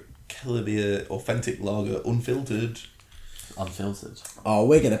Hacker-Pischer Kellebier Authentic Lager Unfiltered. Unfiltered. Oh,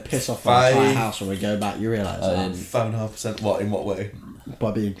 we're going to piss off the Five- entire house when we go back. You realise that? 5.5%. What? In what way?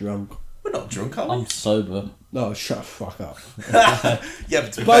 By being drunk. We're not drunk, are we? I'm sober. No, shut the fuck up. Yeah,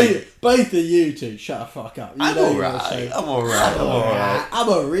 but to be fair, Both of you two, shut the fuck up. You I'm know you're gonna alright. say- I'm alright. I'm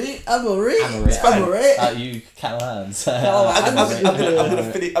alright. I'm Fine. alright. You cat hands. I'm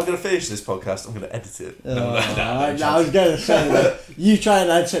gonna finish this podcast. I'm gonna edit it. I was going to say that you try and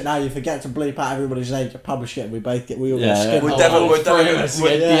edit it now, you forget to bleep out everybody's name to publish it, and we all get skip We're all definitely that.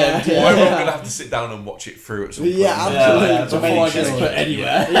 we're gonna have to sit down and watch it through at some point. Yeah, absolutely. Yeah, to before I make get sure. put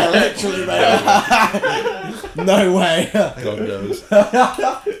anywhere. Yeah, literally, mate. No way. God knows.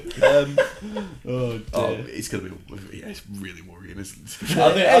 Oh, Oh, it's gonna be. Yeah, it's really worrying, isn't it?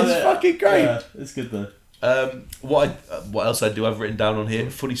 It's fucking great. Yeah, it's good though. What else I do have written down on here?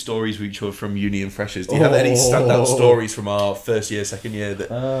 Funny stories which were from uni and freshers. Do you have any standout stories from our first year, second year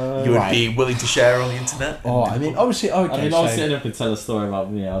that you would be willing to share on the internet? Oh, I mean, obviously, okay. I mean, obviously, anyone can tell a story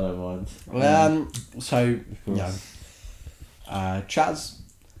about me. I don't mind. So, Chaz.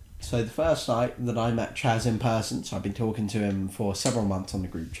 So the first night that I met Chaz in person, so I've been talking to him for several months on the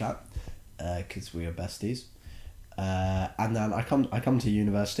group chat, because we are besties. And then I come to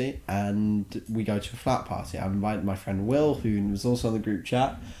university and we go to a flat party. I invited my friend Will, who was also on the group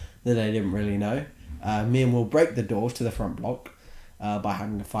chat, that I didn't really know. Me and Will break the door to the front block by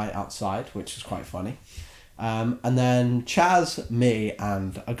having a fight outside, which was quite funny. And then Chaz, me,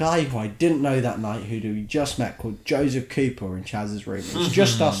 and a guy who I didn't know that night, who we just met, called Joseph Cooper, were in Chaz's room. It was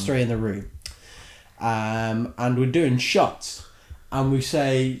just us three in the room. And we're doing shots. And we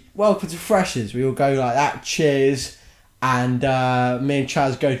say, welcome to Freshers. We all go like that, cheers. And me and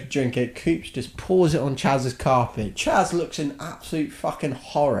Chaz go to drink it. Coops just pours it on Chaz's carpet. Chaz looks in absolute fucking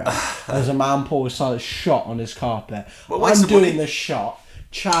horror as a man pours a shot on his carpet. Well, I'm doing the shot.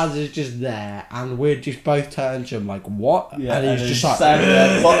 Chaz is just there, and we're just both turned to him like, what? Yeah, and he's just like, standing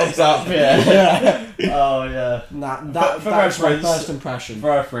there, bottoms up, yeah. Oh, yeah. That For was my reference- first impression. For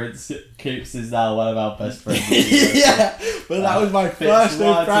reference, Coops is now one of our best friends. Yeah, but that was my fits first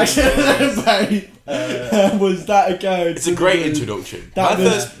right impression into of him. Was that a go? It's a great introduction. That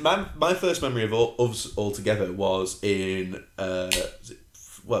My first memory of us all together was in it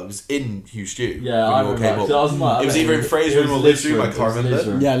was in Hugh Stew. Yeah, when I you all remember. came up. 'Cause I was like, It was either in Fraser it room or was Liv's room. I Liv's can't room,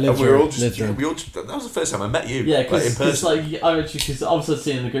 remember. Liv's Yeah, And Liv's we were all room, just, Liv's room. that was the first time I met you. Yeah, like, in because person. like I mentioned, because I was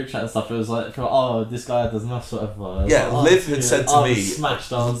seeing the group chat and stuff. It was like, oh, this guy does not sort of. Yeah, Liv had said to I me- was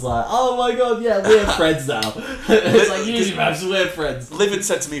smashed. I was like, oh my god, yeah, we're friends now. It's like usually perhaps we're friends. Liv had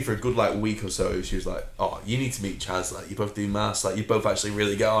said to me for a good like week or so, she was like, "Oh, you need to meet Chaz. Like, you both do maths. Like, you both actually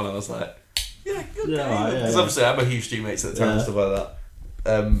really get on." And I was like, "Yeah, good." Yeah, right, Because yeah. obviously I'm a huge teammates at the time and Yeah. stuff like that.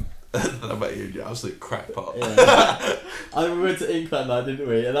 And then I met you, and you're absolute crackpot. Yeah. I we went to Ink that night, didn't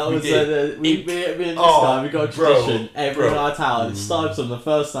we? And that We was did. me and this Oh, guy. We got a bro, tradition every bro. night out. It starts on the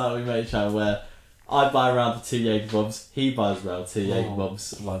first night we met each other, where I buy a round of 2 Jaeger bombs, he buys a round of 2 Jaeger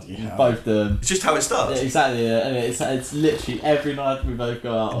bombs. Bloody hell. Both of them. It's just how it Yeah, starts. exactly, yeah. And it's literally every night we both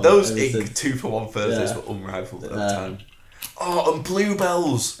go out. On Those ever Ink since. 2-for-1 Thursdays Yeah. were unrivaled at the Yeah. time. Oh, and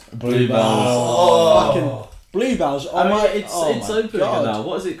Bluebells. Bluebells. Oh. Fucking Bluebells. Oh I mean, my, it's oh it's my open God. again now.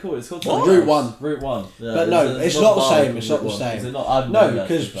 What is it called? It's called What? something Route else. 1. Route 1. Yeah, But no, it's not the same. It's not the Route 1. same. Is it not? I've No, known that,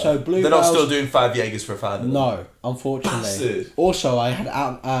 because to be so fair. Bluebells. They're not still doing 5 Jaegers for a £5. No, unfortunately. Bastard. Also, I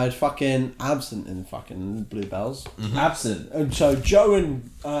had fucking absinthe in fucking Bluebells. Absent. And so Joe and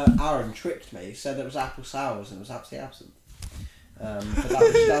Aaron tricked me, said it was apple sours and it was actually absinthe. But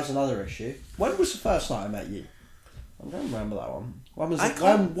that was another issue. When was the first night I met you? I don't remember that one. What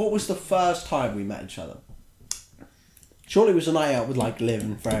was the first time we met each other? Surely it was a night out with like Liv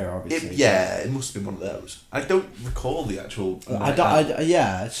and Freya, obviously. It must have been one of those. I don't recall the actual.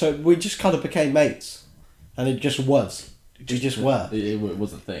 Yeah, so we just kind of became mates, and it just was. We just were. It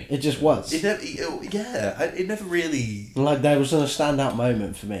was a thing. It just was. It never really. Like there wasn't a standout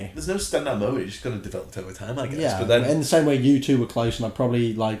moment for me. There's no standout moment. It just kind of developed over time, I guess. Yeah, But then in the same way you two were close, and I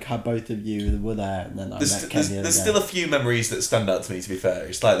probably like had both of you were there, and then I there's met Ken the other there's day. still a few memories that stand out to me. To be fair,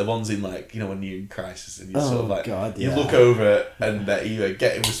 it's like the ones in like when you're in crisis and you Oh, sort of like God, you yeah. look over and they're either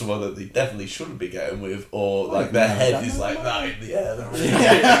getting with someone that they definitely shouldn't be getting with, or like their no, head that- is like that in the air.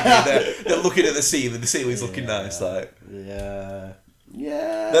 They're looking at the ceiling. The ceiling's looking nice. Like Yeah.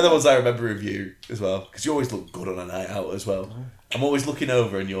 they're the ones I remember of you as well, because you always look good on a night out as well. I'm always looking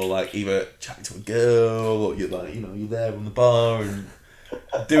over and you're like either chatting to a girl or you're like you're there on the bar and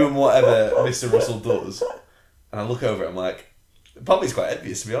doing whatever Mr. Russell does, and I look over and I'm like, probably it's quite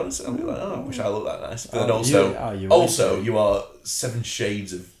envious to be honest. I'm like, I wish I looked that nice. But then also you are 7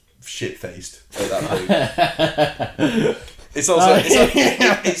 shades of shit faced at that point. It's also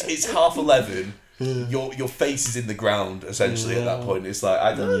it's 11:30. Your face is in the ground essentially at that point. It's like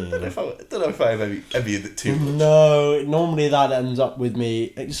I don't know if I envy you too much. No, normally that ends up with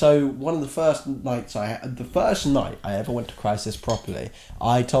me. So one of the first nights the first night I ever went to Crisis properly,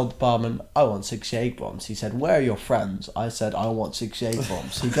 I told the barman I want 6 Jaeger bombs. He said, "Where are your friends?" I said, "I want 6 Jaeger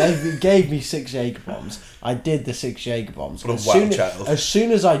bombs." He gave me 6 Jaeger bombs. I did the 6 Jaeger bombs. What a wild child. As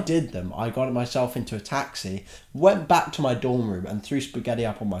soon as I did them, I got myself into a taxi, went back to my dorm room, and threw spaghetti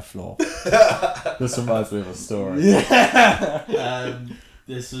up on my floor. This reminds me of a story.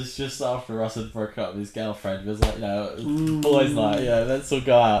 This was just after Russ had broken up with his girlfriend. It was like, boys' night, let's all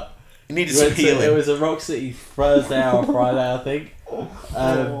go out. You needed some healing. It was a Rock City Thursday or Friday, I think.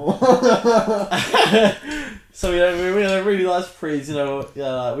 So we had a really nice breeze, we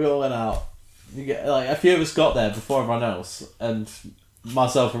all went out. A few of us got there before everyone else, and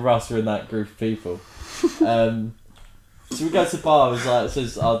myself and Russ were in that group of people. So we go to the bar. It was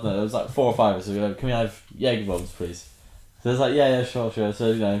I don't know. It was like 4 or 5 of us. So we go, "Can we have Jaeger bombs, please?" So it's like, yeah, sure.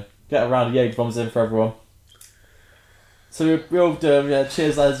 So get a round of Jaeger bombs in for everyone. So we all do them.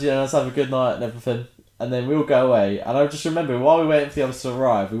 Cheers, lads. Let's have a good night and everything. And then we all go away. And I just remember while we waited for the others to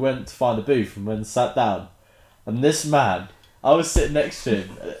arrive, we went to find a booth and went and sat down. And this man, I was sitting next to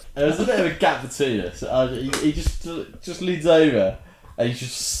him. There was a bit of a gap between us. He just leans over. and he's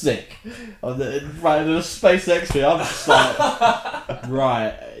just sick. Right in the space next to me, I'm just like,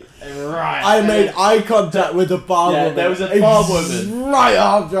 right. I made eye contact with the bar woman. There was a bar woman right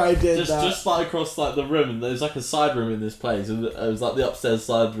after I did that. just like across like the room, and there's like a side room in this place, and it was like the upstairs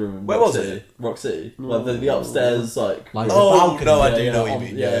side room. In Where Rock was City. it? Rock City. Like the upstairs, like the Oh balcony. no, I Yeah, do yeah, know what you on-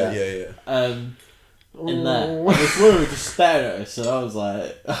 mean. yeah. Yeah. In there. And this woman was just staring at us, and I was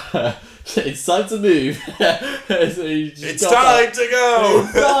like, it's time to move. So he just It's got time up. to go.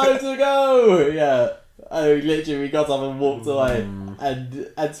 It's time to go. Yeah. Oh, literally, we got up and walked away. And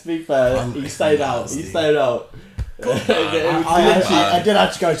to be fair, he stayed out. He stayed out. It was literally- I did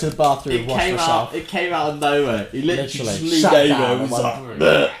have to go to the bathroom and it wash came myself. out. It came out of nowhere. He literally just Literally. leaned Sat over down and was and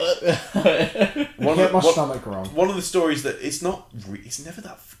like, One Hit of, my one, stomach wrong. one of the stories that it's not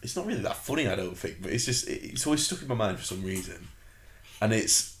really that funny, I don't think, but it's always stuck in my mind for some reason, and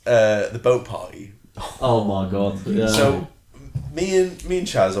it's the boat party. oh my god. Yeah. So me and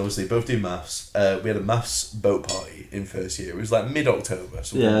Chaz obviously both do maths. We had a maths boat party in first year. It was like mid-October.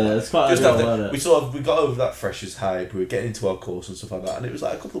 Yeah, it's quite just early after on, wasn't it? we got over that freshers hype. We were getting into our course and stuff like that, and it was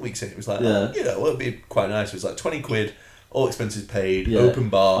like a couple of weeks in. It was like, Yeah. it'd be quite nice. It was like 20 quid, all expenses paid, Yeah. open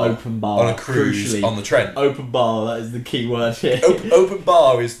bar Open on a cruise crucially. on the Trent. Open bar, that is the key word here. Open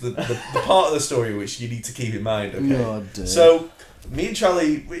bar is the part of the story which you need to keep in mind. Okay, Oh, dear. so me and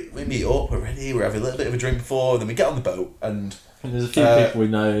Charlie we meet up. We're ready. We're having a little bit of a drink before, and then we get on the boat and. And there's a few people we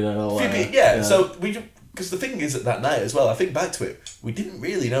know, So because the thing is that night as well, I think back to it, we didn't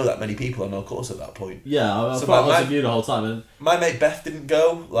really know that many people on our course at that point. Yeah, I So thought I my- was with you the whole time. And My mate Beth didn't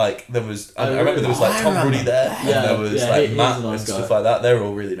go. Like there was, I Oh, remember there was like really? Tom I Ruddy remember there, Beth. and there was Yeah, like he's Matt a nice and guy. stuff like that. They were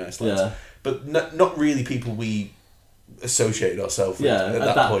all really nice lads, yeah, but not really people we associated ourselves with yeah,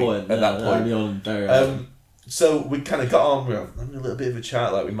 at that point. At that point, early on, very early. so we kind of got on. We were having a little bit of a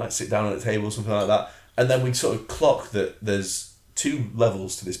chat. Like we might sit down at a table or something like that, and then we sort of clocked that there's 2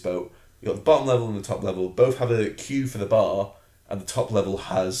 levels to this boat. You got the bottom level and the top level. Both have a queue for the bar, and the top level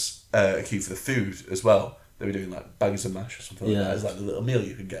has a queue for the food as well. They were doing like bags of mash or something like Yeah. that. It's like the little meal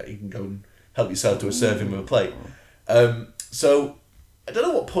you can get. You can go and help yourself to a serving with a plate. So I don't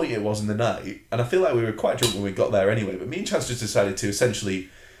know what point it was in the night, and I feel like we were quite drunk when we got there anyway. But me and Chance just decided to essentially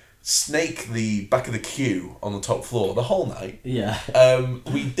snake the back of the queue on the top floor the whole night. yeah.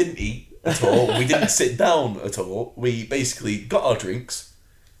 We didn't eat at all. We didn't sit down at all. We basically got our drinks.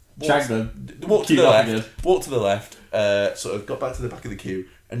 Shagged them. Walked to Queued the up left. again. Walked to the left. Sort of got back to the back of the queue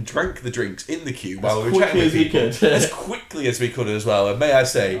and drank the drinks in the queue while we were quickly chatting with as we people could. as quickly as we could as well. And may I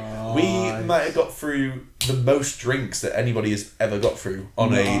say, we Nice. might have got through the most drinks that anybody has ever got through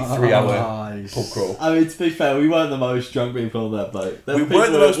on a 3-hour Nice. pub crawl. I mean, to be fair, we weren't the most drunk people on that boat. There We were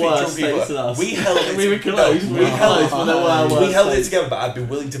weren't the people most that were drunk people. worse than us. We held it. we were close. no, we were close, but there were We worse We held it things. together, but I'd be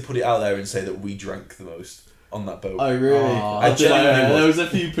willing to put it out there and say that we drank the most on that boat. Oh really? Oh, I I genuinely There was. was a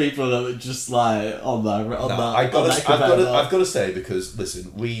few people that were just like on that. On No, that. I've on that got to say, because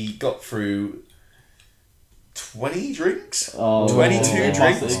listen, we got through 20 drinks, Oh, 22 it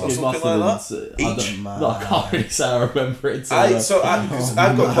drinks must- or it something must like have that. been- I Each. don't- no, I can't really say I remember it. Because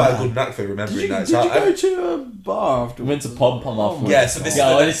I've got quite a good knack for Did remembering you, nights. did you I- go to a bar after? We went to Pom Pom afterwards. Yeah, so this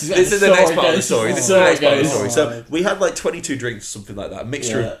Yeah, is the next part of the story. This is the Sorry, next part of the guys. story. So we had like 22 drinks, something like that, a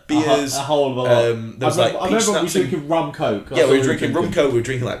mixture of Yeah, beers. a whole of a lot. There was like I peach remember we snaps and drinking rum coke. That's yeah, what we were drinking rum coke. We were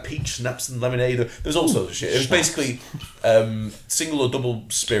drinking like peach snaps and lemonade. There was all sorts of shit. It was basically single or double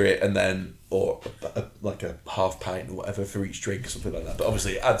spirit, and then like a half pint or whatever for each drink, something like that. But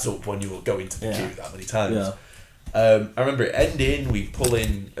obviously, it adds up when you're going to the Yeah. queue that many times. Yeah. I remember it ending. We pull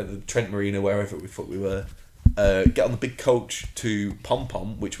in at the Trent Marina, wherever we thought we were. Get on the big coach to Pom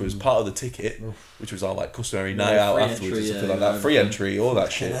Pom, which was part of the ticket, which was our like customary night out free afterwards, entry, or something yeah, like that. yeah. Free entry, all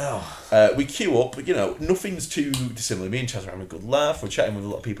that shit. Hell. We queue up, nothing's too dissimilar. Me and Chaz are having a good laugh. We're chatting with a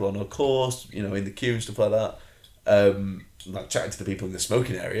lot of people on our course, in the queue and stuff like that. Like chatting to the people in the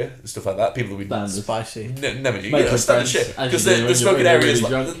smoking area and stuff like that. People that we Standard. Spicy. never do. Make some Standard friends, shit. as Because you do the when smoking you're area is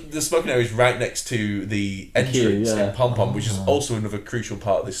really like, drunk. the smoking area is right next to the entrance yeah. in Pom Pom, which is also another crucial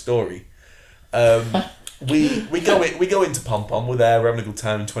part of this story. We go into Pom Pom. We're there. We're having a good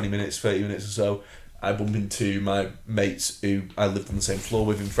time in 20 minutes, 30 minutes or so. I bump into my mates who I lived on the same floor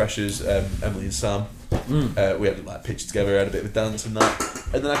with in Freshers, Emily and Sam. We had like pictures together, had a bit of a dance and that.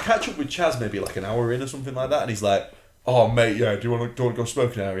 And then I catch up with Chaz maybe like an hour in or something like that, and he's like, "Oh mate, yeah, do you want to go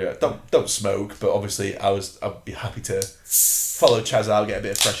smoking area? Don't smoke, but obviously I'd be happy to follow Chaz out, get a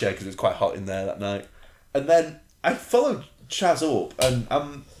bit of fresh air because it was quite hot in there that night." And then I followed Chaz up, and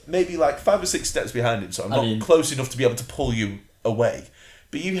I'm maybe like 5 or 6 steps behind him, so I'm not close enough to be able to pull you away.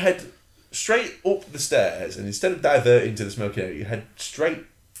 But you head straight up the stairs, and instead of diverting to the smoking area, you head straight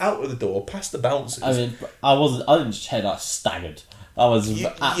out of the door, past the bouncers. I mean, I didn't just head. I staggered. That was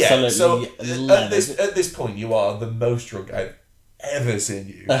absolutely So leathered. at this point, you are the most drunk I've ever seen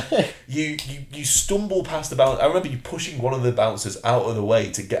you. You stumble past the bouncer. I remember you pushing one of the bouncers out of the way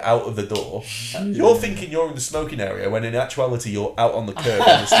to get out of the door. You're thinking you're in the smoking area when in actuality you're out on the curb on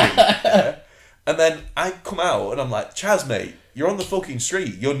the street. Yeah? And then I come out and I'm like, Chaz, mate, you're on the fucking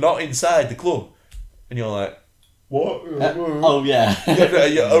street. You're not inside the club. And you're like, what? Oh yeah.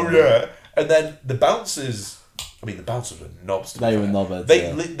 Oh yeah. And then the bouncers. I mean, the bouncers were knobs. They were knobheads.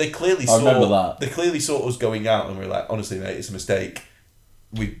 They clearly I remember saw. that. They clearly saw us going out, and we were like, honestly, mate, it's a mistake.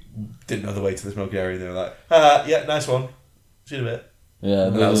 We didn't know the way to the smoking area. And they were like, yeah, nice one. See you in a bit. Yeah,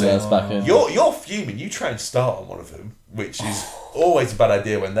 And that was that's it. back in. You're fuming. You try and start on one of them, which is always a bad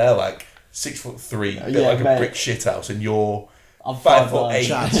idea when they're like 6'3", built Yeah, like mate. a brick shit house, and you're I'm 5'8",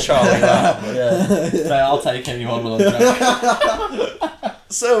 Chaz. Charlie Lamb. Yeah, so I'll take anyone with a drink.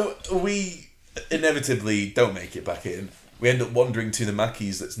 So we inevitably don't make it back in. We end up wandering to the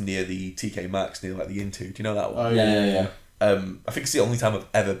Mackey's that's near the TK Maxx, near like the Into. Do you know that one? Oh, Yeah. I think it's the only time I've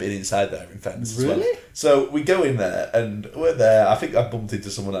ever been inside there, in fairness, as well. Really? So we go in there, and we're there. I think I bumped into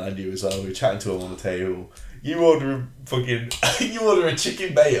someone that I knew as well. We were chatting to him on the table. You order a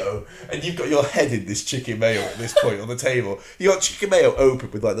chicken mayo, and you've got your head in this chicken mayo at this point on the table. You got chicken mayo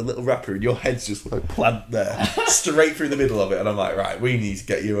open with like the little wrapper, and your head's just like planted there, straight through the middle of it. And I'm like, right, we need to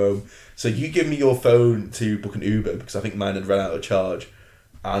get you home. So you give me your phone to book an Uber because I think mine had run out of charge.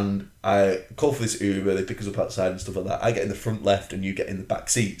 And I call for this Uber, they pick us up outside and stuff like that. I get in the front left and you get in the back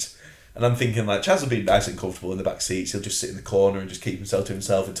seats. And I'm thinking like, Chaz will be nice and comfortable in the back seats. He'll just sit in the corner and just keep himself to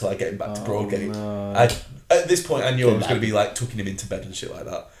himself until I get him back to Broadgate. No. At this point I knew I was going to be like tucking him into bed and shit like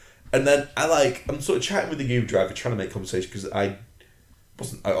that. And then I'm sort of chatting with the Uber driver trying to make conversation because I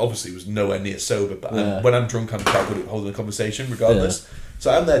obviously was nowhere near sober, but when I'm drunk I'm quite good at holding a conversation regardless. Yeah. So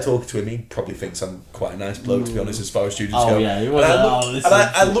I'm there talking to him. He probably thinks I'm quite a nice bloke, to be honest, as far as students go. Yeah, he and was.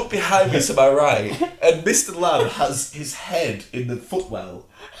 I look behind me to my right, and Mr. Ladd has his head in the footwell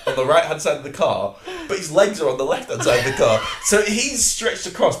on the right hand side of the car, but his legs are on the left hand side of the car. So he's stretched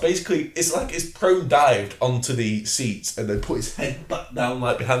across. Basically, it's like his prone dived onto the seats and then put his head back down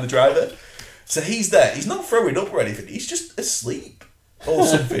like behind the driver. So he's there. He's not throwing up or anything. He's just asleep. Or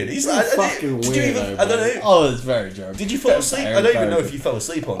something. He's like, fucking did you even, weirdo, I don't know. Oh, it's very drunk. Did you fall asleep? I don't even know if you fell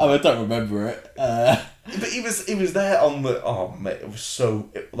asleep on. I don't remember it. But he was there on the. Oh mate, it was so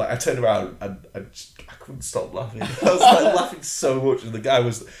like I turned around and I couldn't stop laughing. I was like laughing so much, and the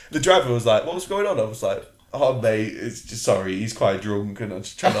driver was like, "What was going on?" I was like, "Oh mate, it's just sorry, he's quite drunk," and I'm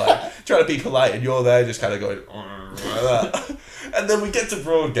just trying to be polite, and you're there just kind of going like that. And then we get to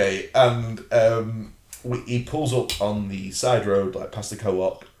Broadgate, and he pulls up on the side road, like past the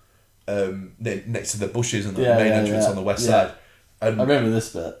co-op, next to the bushes and the main entrance on the west side. And I remember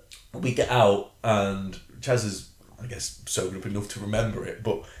this bit. we get out, and Chaz is, I guess, sobered up enough to remember it,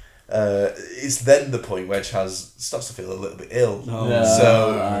 but it's then the point where Chaz starts to feel a little bit ill. Oh, Yeah.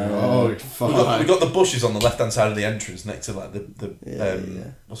 So fuck. we got the bushes on the left hand side of the entrance next to like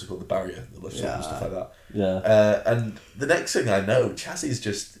what's it called, the barrier, the lifts up and stuff like that. Yeah. And the next thing I know, Chaz is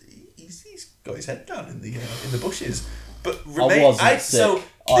just he's got his head down in the bushes. But I wasn't sick.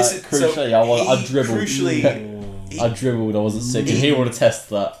 I dribbled. I dribbled. I wasn't sick, and he would attest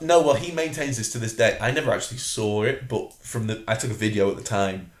to that. No, well, he maintains this to this day. I never actually saw it, but I took a video at the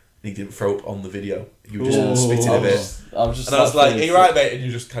time, and he didn't throw up on the video. You were just spitting a bit. I was like, "Are you right, mate?" And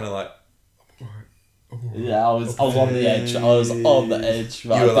you're just kind of like, yeah, I was on the edge. I was on the edge,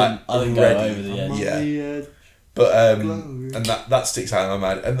 but I didn't go over the edge. Yeah. But and that sticks out in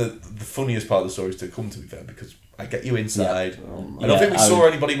my mind. And the funniest part of the story is to come, to be fair, because I get you inside. I don't think we saw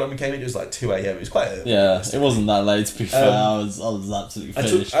anybody when we came in. It was like 2 a.m. It was quite early. Yeah, it wasn't that late, to be fair. I was absolutely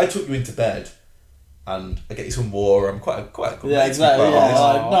finished. I took you into bed, and I get you some water. I'm quite a good Yeah, mate, exactly. to be quite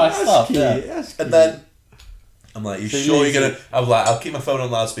honest. Nice stuff. Cute. Yeah. That's And cute. then I'm like, "You So sure you- you're gonna?" I was like, "I'll keep my phone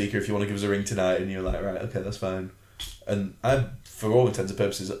on loudspeaker if you want to give us a ring tonight." And you're like, "Right, okay, that's fine." And for all intents and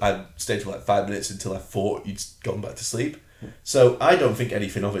purposes, I stayed for like 5 minutes until I thought you'd gone back to sleep. So I don't think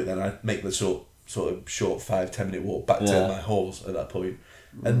anything of it. Then I make the short 5-10 minute walk back to my halls at that point,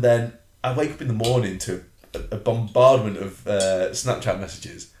 and then I wake up in the morning to a bombardment of Snapchat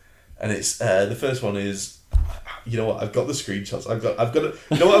messages, and it's the first one is, you know what? I've got the screenshots. I've got to.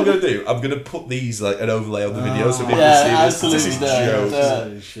 You know what I'm gonna do? I'm gonna put these like an overlay on the video so people can see this. This is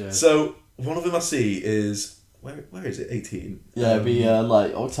absolutely. jokes. So one of them I see is where is it? 18. Yeah, it'd be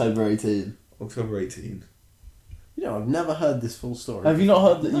like October 18. October 18. You know, I've never heard this full story. Have you not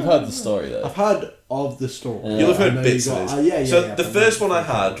heard that? You've heard the story though. I've heard of the story. Yeah. You'll have I heard know bits you of got- this. yeah, So the first one I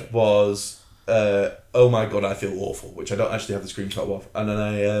had was, "Oh my god, I feel awful," which I don't actually have the screenshot of, and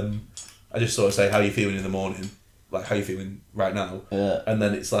then I just sort of say, "How are you feeling in the morning?" like, how you feeling right now? Yeah. And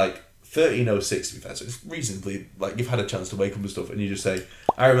then it's like 13:06 to be fair, so it's reasonably, like, you've had a chance to wake up and stuff, and you just say,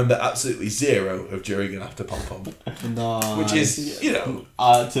 I remember absolutely zero of during and after pom-pom. Nice. Which is, you know...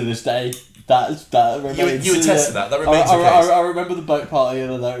 To this day, that remains... You attest to that remains the case. I remember the boat party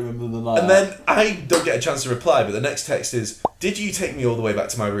and I don't remember the night. And then I don't get a chance to reply, but the next text is, did you take me all the way back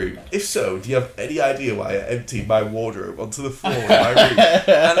to my room? If so, do you have any idea why I emptied my wardrobe onto the floor of my room?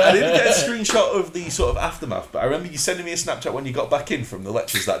 And I didn't get a screenshot of the sort of aftermath, but I remember you sending me a Snapchat when you got back in from the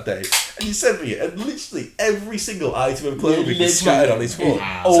lectures that day, and you sent me it, and literally every single item of clothing was scattered on his floor.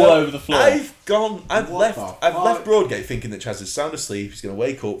 All over the floor. I've What left the I've fuck? left Broadgate thinking that Chaz is sound asleep, he's going to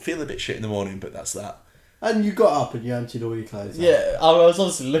wake up, feel a bit shit in the morning, but that's that. And you got up and you emptied all your clothes out. Yeah, I was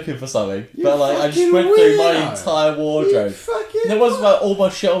honestly looking for something, You but like I just fucking went through my weirdo. entire wardrobe. You fucking There was like all my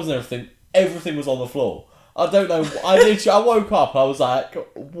shelves and everything. Everything was on the floor. I don't know. I woke up and I was like,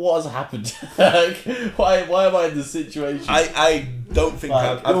 "What has happened? Like, why am I in this situation?" I don't think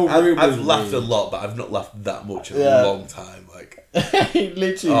Like, I've your room was laughed a weird. lot, but I've not laughed that much in Yeah. a long time. Like,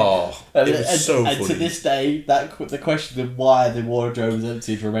 Literally. oh, And, it was so and funny. to this day, the question of why the wardrobe was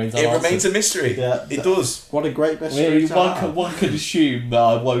empty remains It unanswered. remains a mystery. Yeah. It does. What a great I mystery mean, to one have. could assume that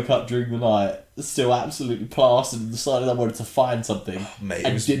I woke up during the night, still absolutely plastered, and decided I wanted to find something, Mate, it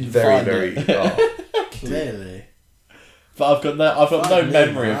and was didn't very, find very. it. Oh. Clearly. But I've got no Fuck me,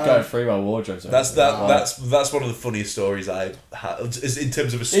 memory of man. going through my wardrobe. That's one of the funniest stories I had is in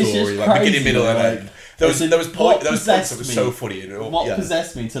terms of a just story, like crazy, beginning, middle, and like, end. There was what points that possessed was me- so funny. And What yeah.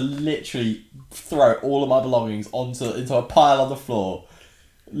 possessed me to literally throw all of my belongings into a pile on the floor,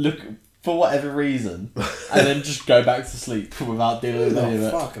 look for whatever reason, and then just go back to sleep without dealing with any of Oh,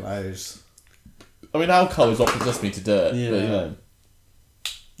 it. fuck those. I mean, alcohol has not possessed me to do it. Yeah. But, you know.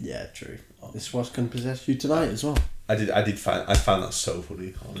 Yeah, true. This is what's going to possess you tonight as well. I found that so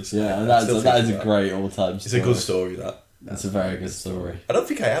funny. Honestly, Yeah, and I still that think is of a that. great all-time It's story. a good story. That It's a very good story. I don't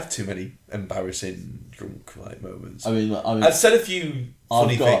think I have too many embarrassing drunk moments. I mean, I've said a few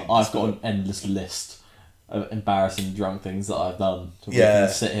funny things. I've got an endless list of embarrassing drunk things that I've done. We Yeah.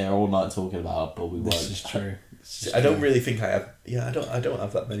 can sit here all night talking about, but we won't. This is true. I don't really think I have. Yeah, I don't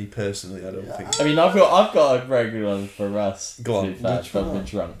have that many personally. I don't think. I mean, I've got a very good one for Russ. Go to on. be fair, Which for one? being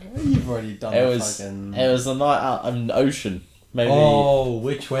drunk. You've already done It the was fucking... it was a night out in the ocean, maybe Oh,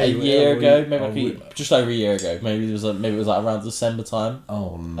 which a way? year ago, maybe Oh, just over a year ago. Maybe it was like around December time.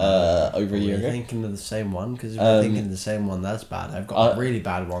 Oh, no. Over a year Are you ago. thinking of the same one? Because if you're thinking of the same one, that's bad. I've got a really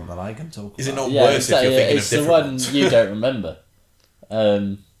bad one that I can talk Is it about. not Yeah, worse if you're thinking it's of the different one ones? you don't remember.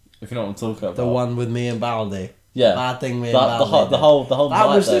 If you know what I'm talking about. The one with me and Baldy. Yeah. Bad thing me The, and the, Baldy. whole, the did. whole the whole That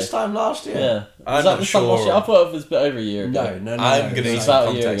night was though. this time last year. Yeah. I'm Was that not this time last sure. year? I thought it was a bit over a year ago. No. I'm gonna need It's some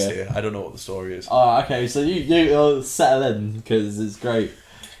about a year context ago. here. I don't know what the story is. Oh, okay. So you settle in because it's great.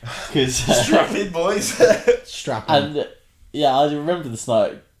 Because Strap in, boys. Strap in. and yeah, I remember this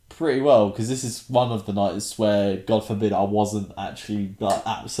night pretty well because this is one of the nights where, God forbid, I wasn't actually like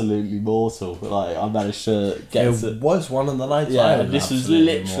absolutely mortal. But, like I managed to get It to. was one of the nights. I Yeah, was and this was absolutely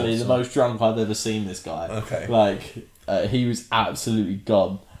literally the mortal. most drunk I've ever seen this guy. Okay. Like, he was absolutely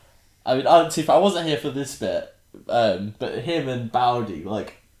gone. I mean, I wasn't here for this bit, but him and Bowdy,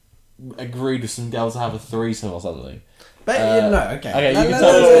 like, agreed with some girls to have a threesome or something. But you know, okay. Okay, you Let- can let-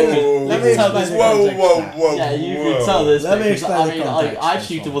 tell let- this let- bit. let You me can tell explain this the bit. context now. whoa. Yeah, you can tell this Let bit. me 'cause explain I the mean, context I this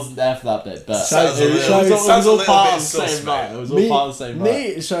actually one. wasn't there for that bit, but Sounds it a was, little- it was sounds a all little part bit of the sus, same night. mate. It was all part of the same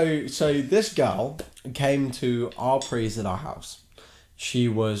night. So this girl came to our prees at our house. She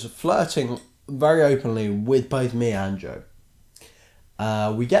was flirting very openly with both me and Joe.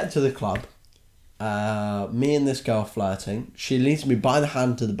 We get to the club. Me and this girl flirting. She leads me by the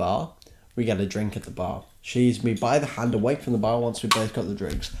hand to the bar. We get a drink at the bar. She leads me by the hand away from the bar once we both got the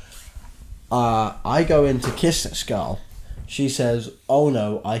drinks. I go in to kiss this girl. She says, "Oh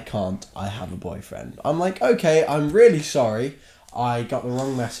no, I can't. I have a boyfriend." I'm like, "Okay, I'm really sorry. I got the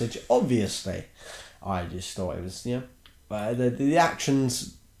wrong message, obviously." I just thought it was, the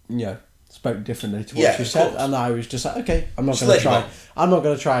actions, spoke differently to what Yeah, she of said, course. and I was just like, "Okay, I'm not Just going to let you try. know. I'm not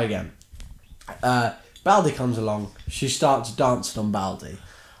going to try again." Baldy comes along. She starts dancing on Baldy.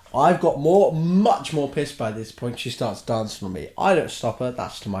 I've got much more pissed by this point. She starts dancing on me. I don't stop her.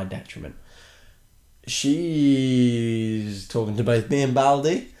 That's to my detriment. She's talking to both me and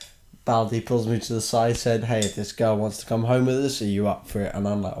Baldy. Baldy pulls me to the side, said, "Hey, if this girl wants to come home with us, are you up for it?" And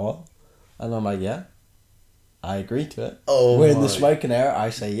I'm like, "What?" And I'm like, "Yeah." I agree to it. Oh We're in my. the smoking area. I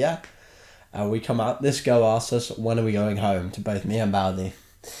say, "Yeah." And we come out. This girl asks us, "When are we going home?" To both me and Baldy.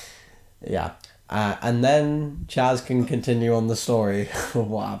 Yeah. And then Chaz can continue on the story of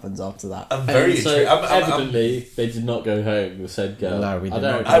what happens after that. I'm very So intrigued. evidently, they did not go home with said girl. No, we did I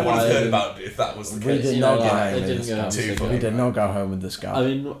don't not. know I would have why heard they- about it if that was the We case. did you not know, go like, home they with didn't this go guy. home with Too said funny. We girl. did not go home with this guy. I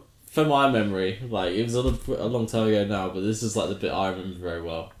mean, for my memory, like it was a long time ago now, but this is like the bit I remember very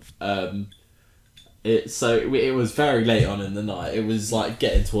well. It was very late on in the night. It was like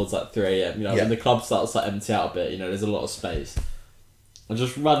getting towards like 3 a.m. You know, Yeah. when the club starts to like empty out a bit. You know, there's a lot of space. I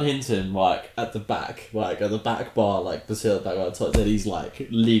just run into him like at the back bar, like beside the back bar, top, then he's like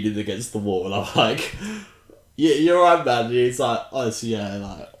leaning against the wall, and I'm like, "Yeah, you're right, man." And he's like, "Honestly,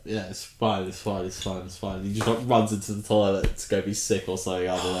 yeah, it's fine. He just like runs into the toilet to go be sick or something.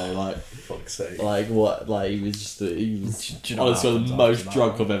 I don't know, like." Fuck's sake. Like what? Like he was Do you know honestly what the happens most after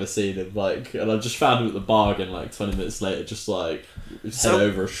drunk that? I've ever seen him. Like, and I just found him at the bar again. Like 20 minutes later, just like head So-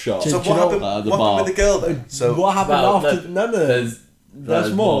 over a shot. So Do you know what happened? at the What bar. happened with the girl then? So what happened Well, after? No.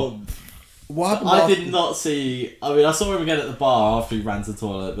 There's more. What happened I after? did not see. I mean, I saw him again at the bar after he ran to the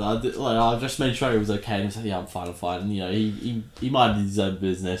toilet, but I just made sure he was okay. And he said, "Yeah, I'm fine, I'm fine." And you know, he minded his own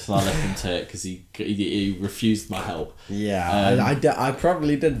business, and I left him to it because he refused my help. Yeah, I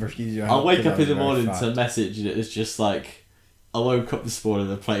probably did refuse your I help. wake because up I in the was very morning fucked. to a message, and it's just like, I woke up this morning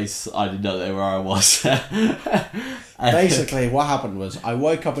in a place I didn't know where I was. And- Basically, what happened was I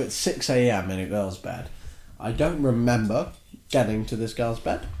woke up at 6 a.m. in a girl's bed. I don't remember getting to this girl's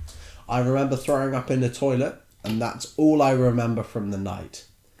bed. I remember throwing up in the toilet, and that's all I remember from the night.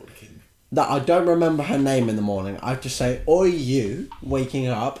 That I don't remember her name in the morning. I just say, "Oi, you!" Waking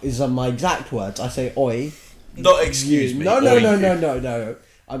up is my exact words. I say, "Oi." not excuse You. me. No. or you. No.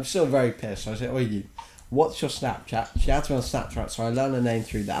 I'm still very pissed. I say, "Oi, you. What's your Snapchat?" She adds me on Snapchat, so I learn her name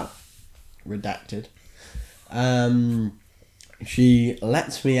through that. Redacted. She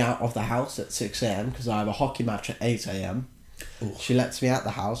lets me out of the house at 6 a.m. because I have a hockey match at 8 a.m. She lets me out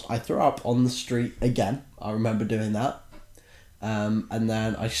the house. I throw up on the street again. I remember doing that. And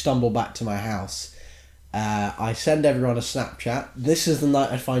then I stumble back to my house. I send everyone a Snapchat. This is the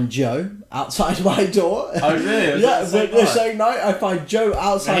night I find Joe outside my door. Oh, really? Was Yeah, that the same but the night? same night I find Joe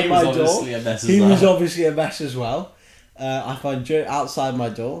outside He my was door. obviously a mess as He was well. obviously a mess as well. I find Joe outside my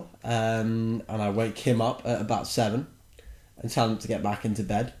door, and I wake him up at about 7 and tell him to get back into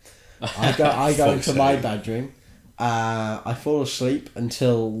bed. I go Fuck's into my sake. bedroom. I fall asleep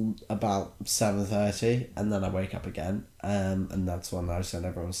until about 7:30, and then I wake up again, and that's when I send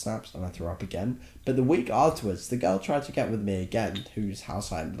everyone snaps, and I throw up again. But the week afterwards, the girl tried to get with me again, whose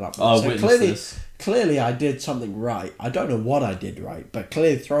house I ended up with. Oh, So witness this. clearly I did something right. I don't know what I did right, but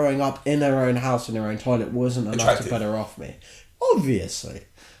clearly throwing up in her own house in her own toilet wasn't enough Attractive. to put her off me. Obviously.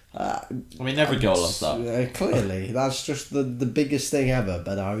 I mean, every girl loves that. Clearly, that's just the biggest thing ever.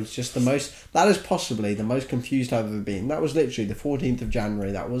 But I was just the most. That is possibly the most confused I've ever been. That was literally the 14th of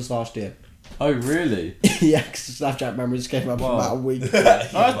January. That was last year. Oh, really? Yeah, because Snapchat memories came up Wow. about a week.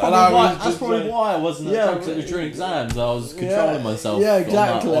 That's I probably, was why, just that's probably like- why I wasn't Yeah, drunk. 'Cause it was during exams. I was Yeah, controlling myself. Yeah, on that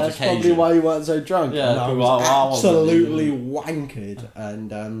exactly. odd That's probably occasion. why you weren't so drunk. Yeah, and I but was I wasn't absolutely really- wankered.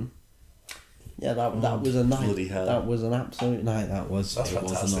 And yeah, that was a night. bloody hell. That was an absolute night. That was. That's It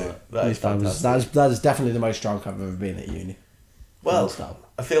was a fantastic. night. That is fantastic. That is definitely the most drunk I've ever been at uni. Well, Full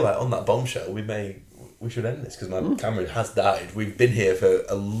stop. I feel like on that bombshell, we should end this because my camera has died. We've been here for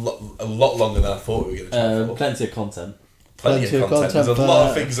a lot longer than I thought we were going to chat for. Plenty of content. Plenty plenty of of content. There's a content lot for-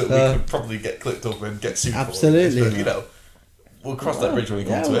 of things that for- we could probably get clipped up and get sued Absolutely. for. But, you know, we'll cross that bridge when we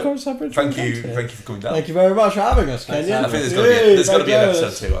come Yeah, to we'll it. cross that bridge Thank when we you, come to it. thank you for coming down. Thank you very much for having us, Thanks Kenyon. for I think having there's got to be an Yay,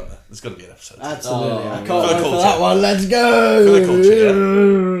 episode thank 2 on there. There's got to be an episode 2. Absolutely. I can't For the wait for culture. that one. Let's go. For the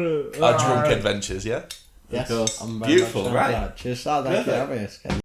culture, Our drunk adventures, yeah? Of course. I'm very Beautiful, much right. glad. Cheers, Sal. Thank you for Perfect. having us, Kenyon.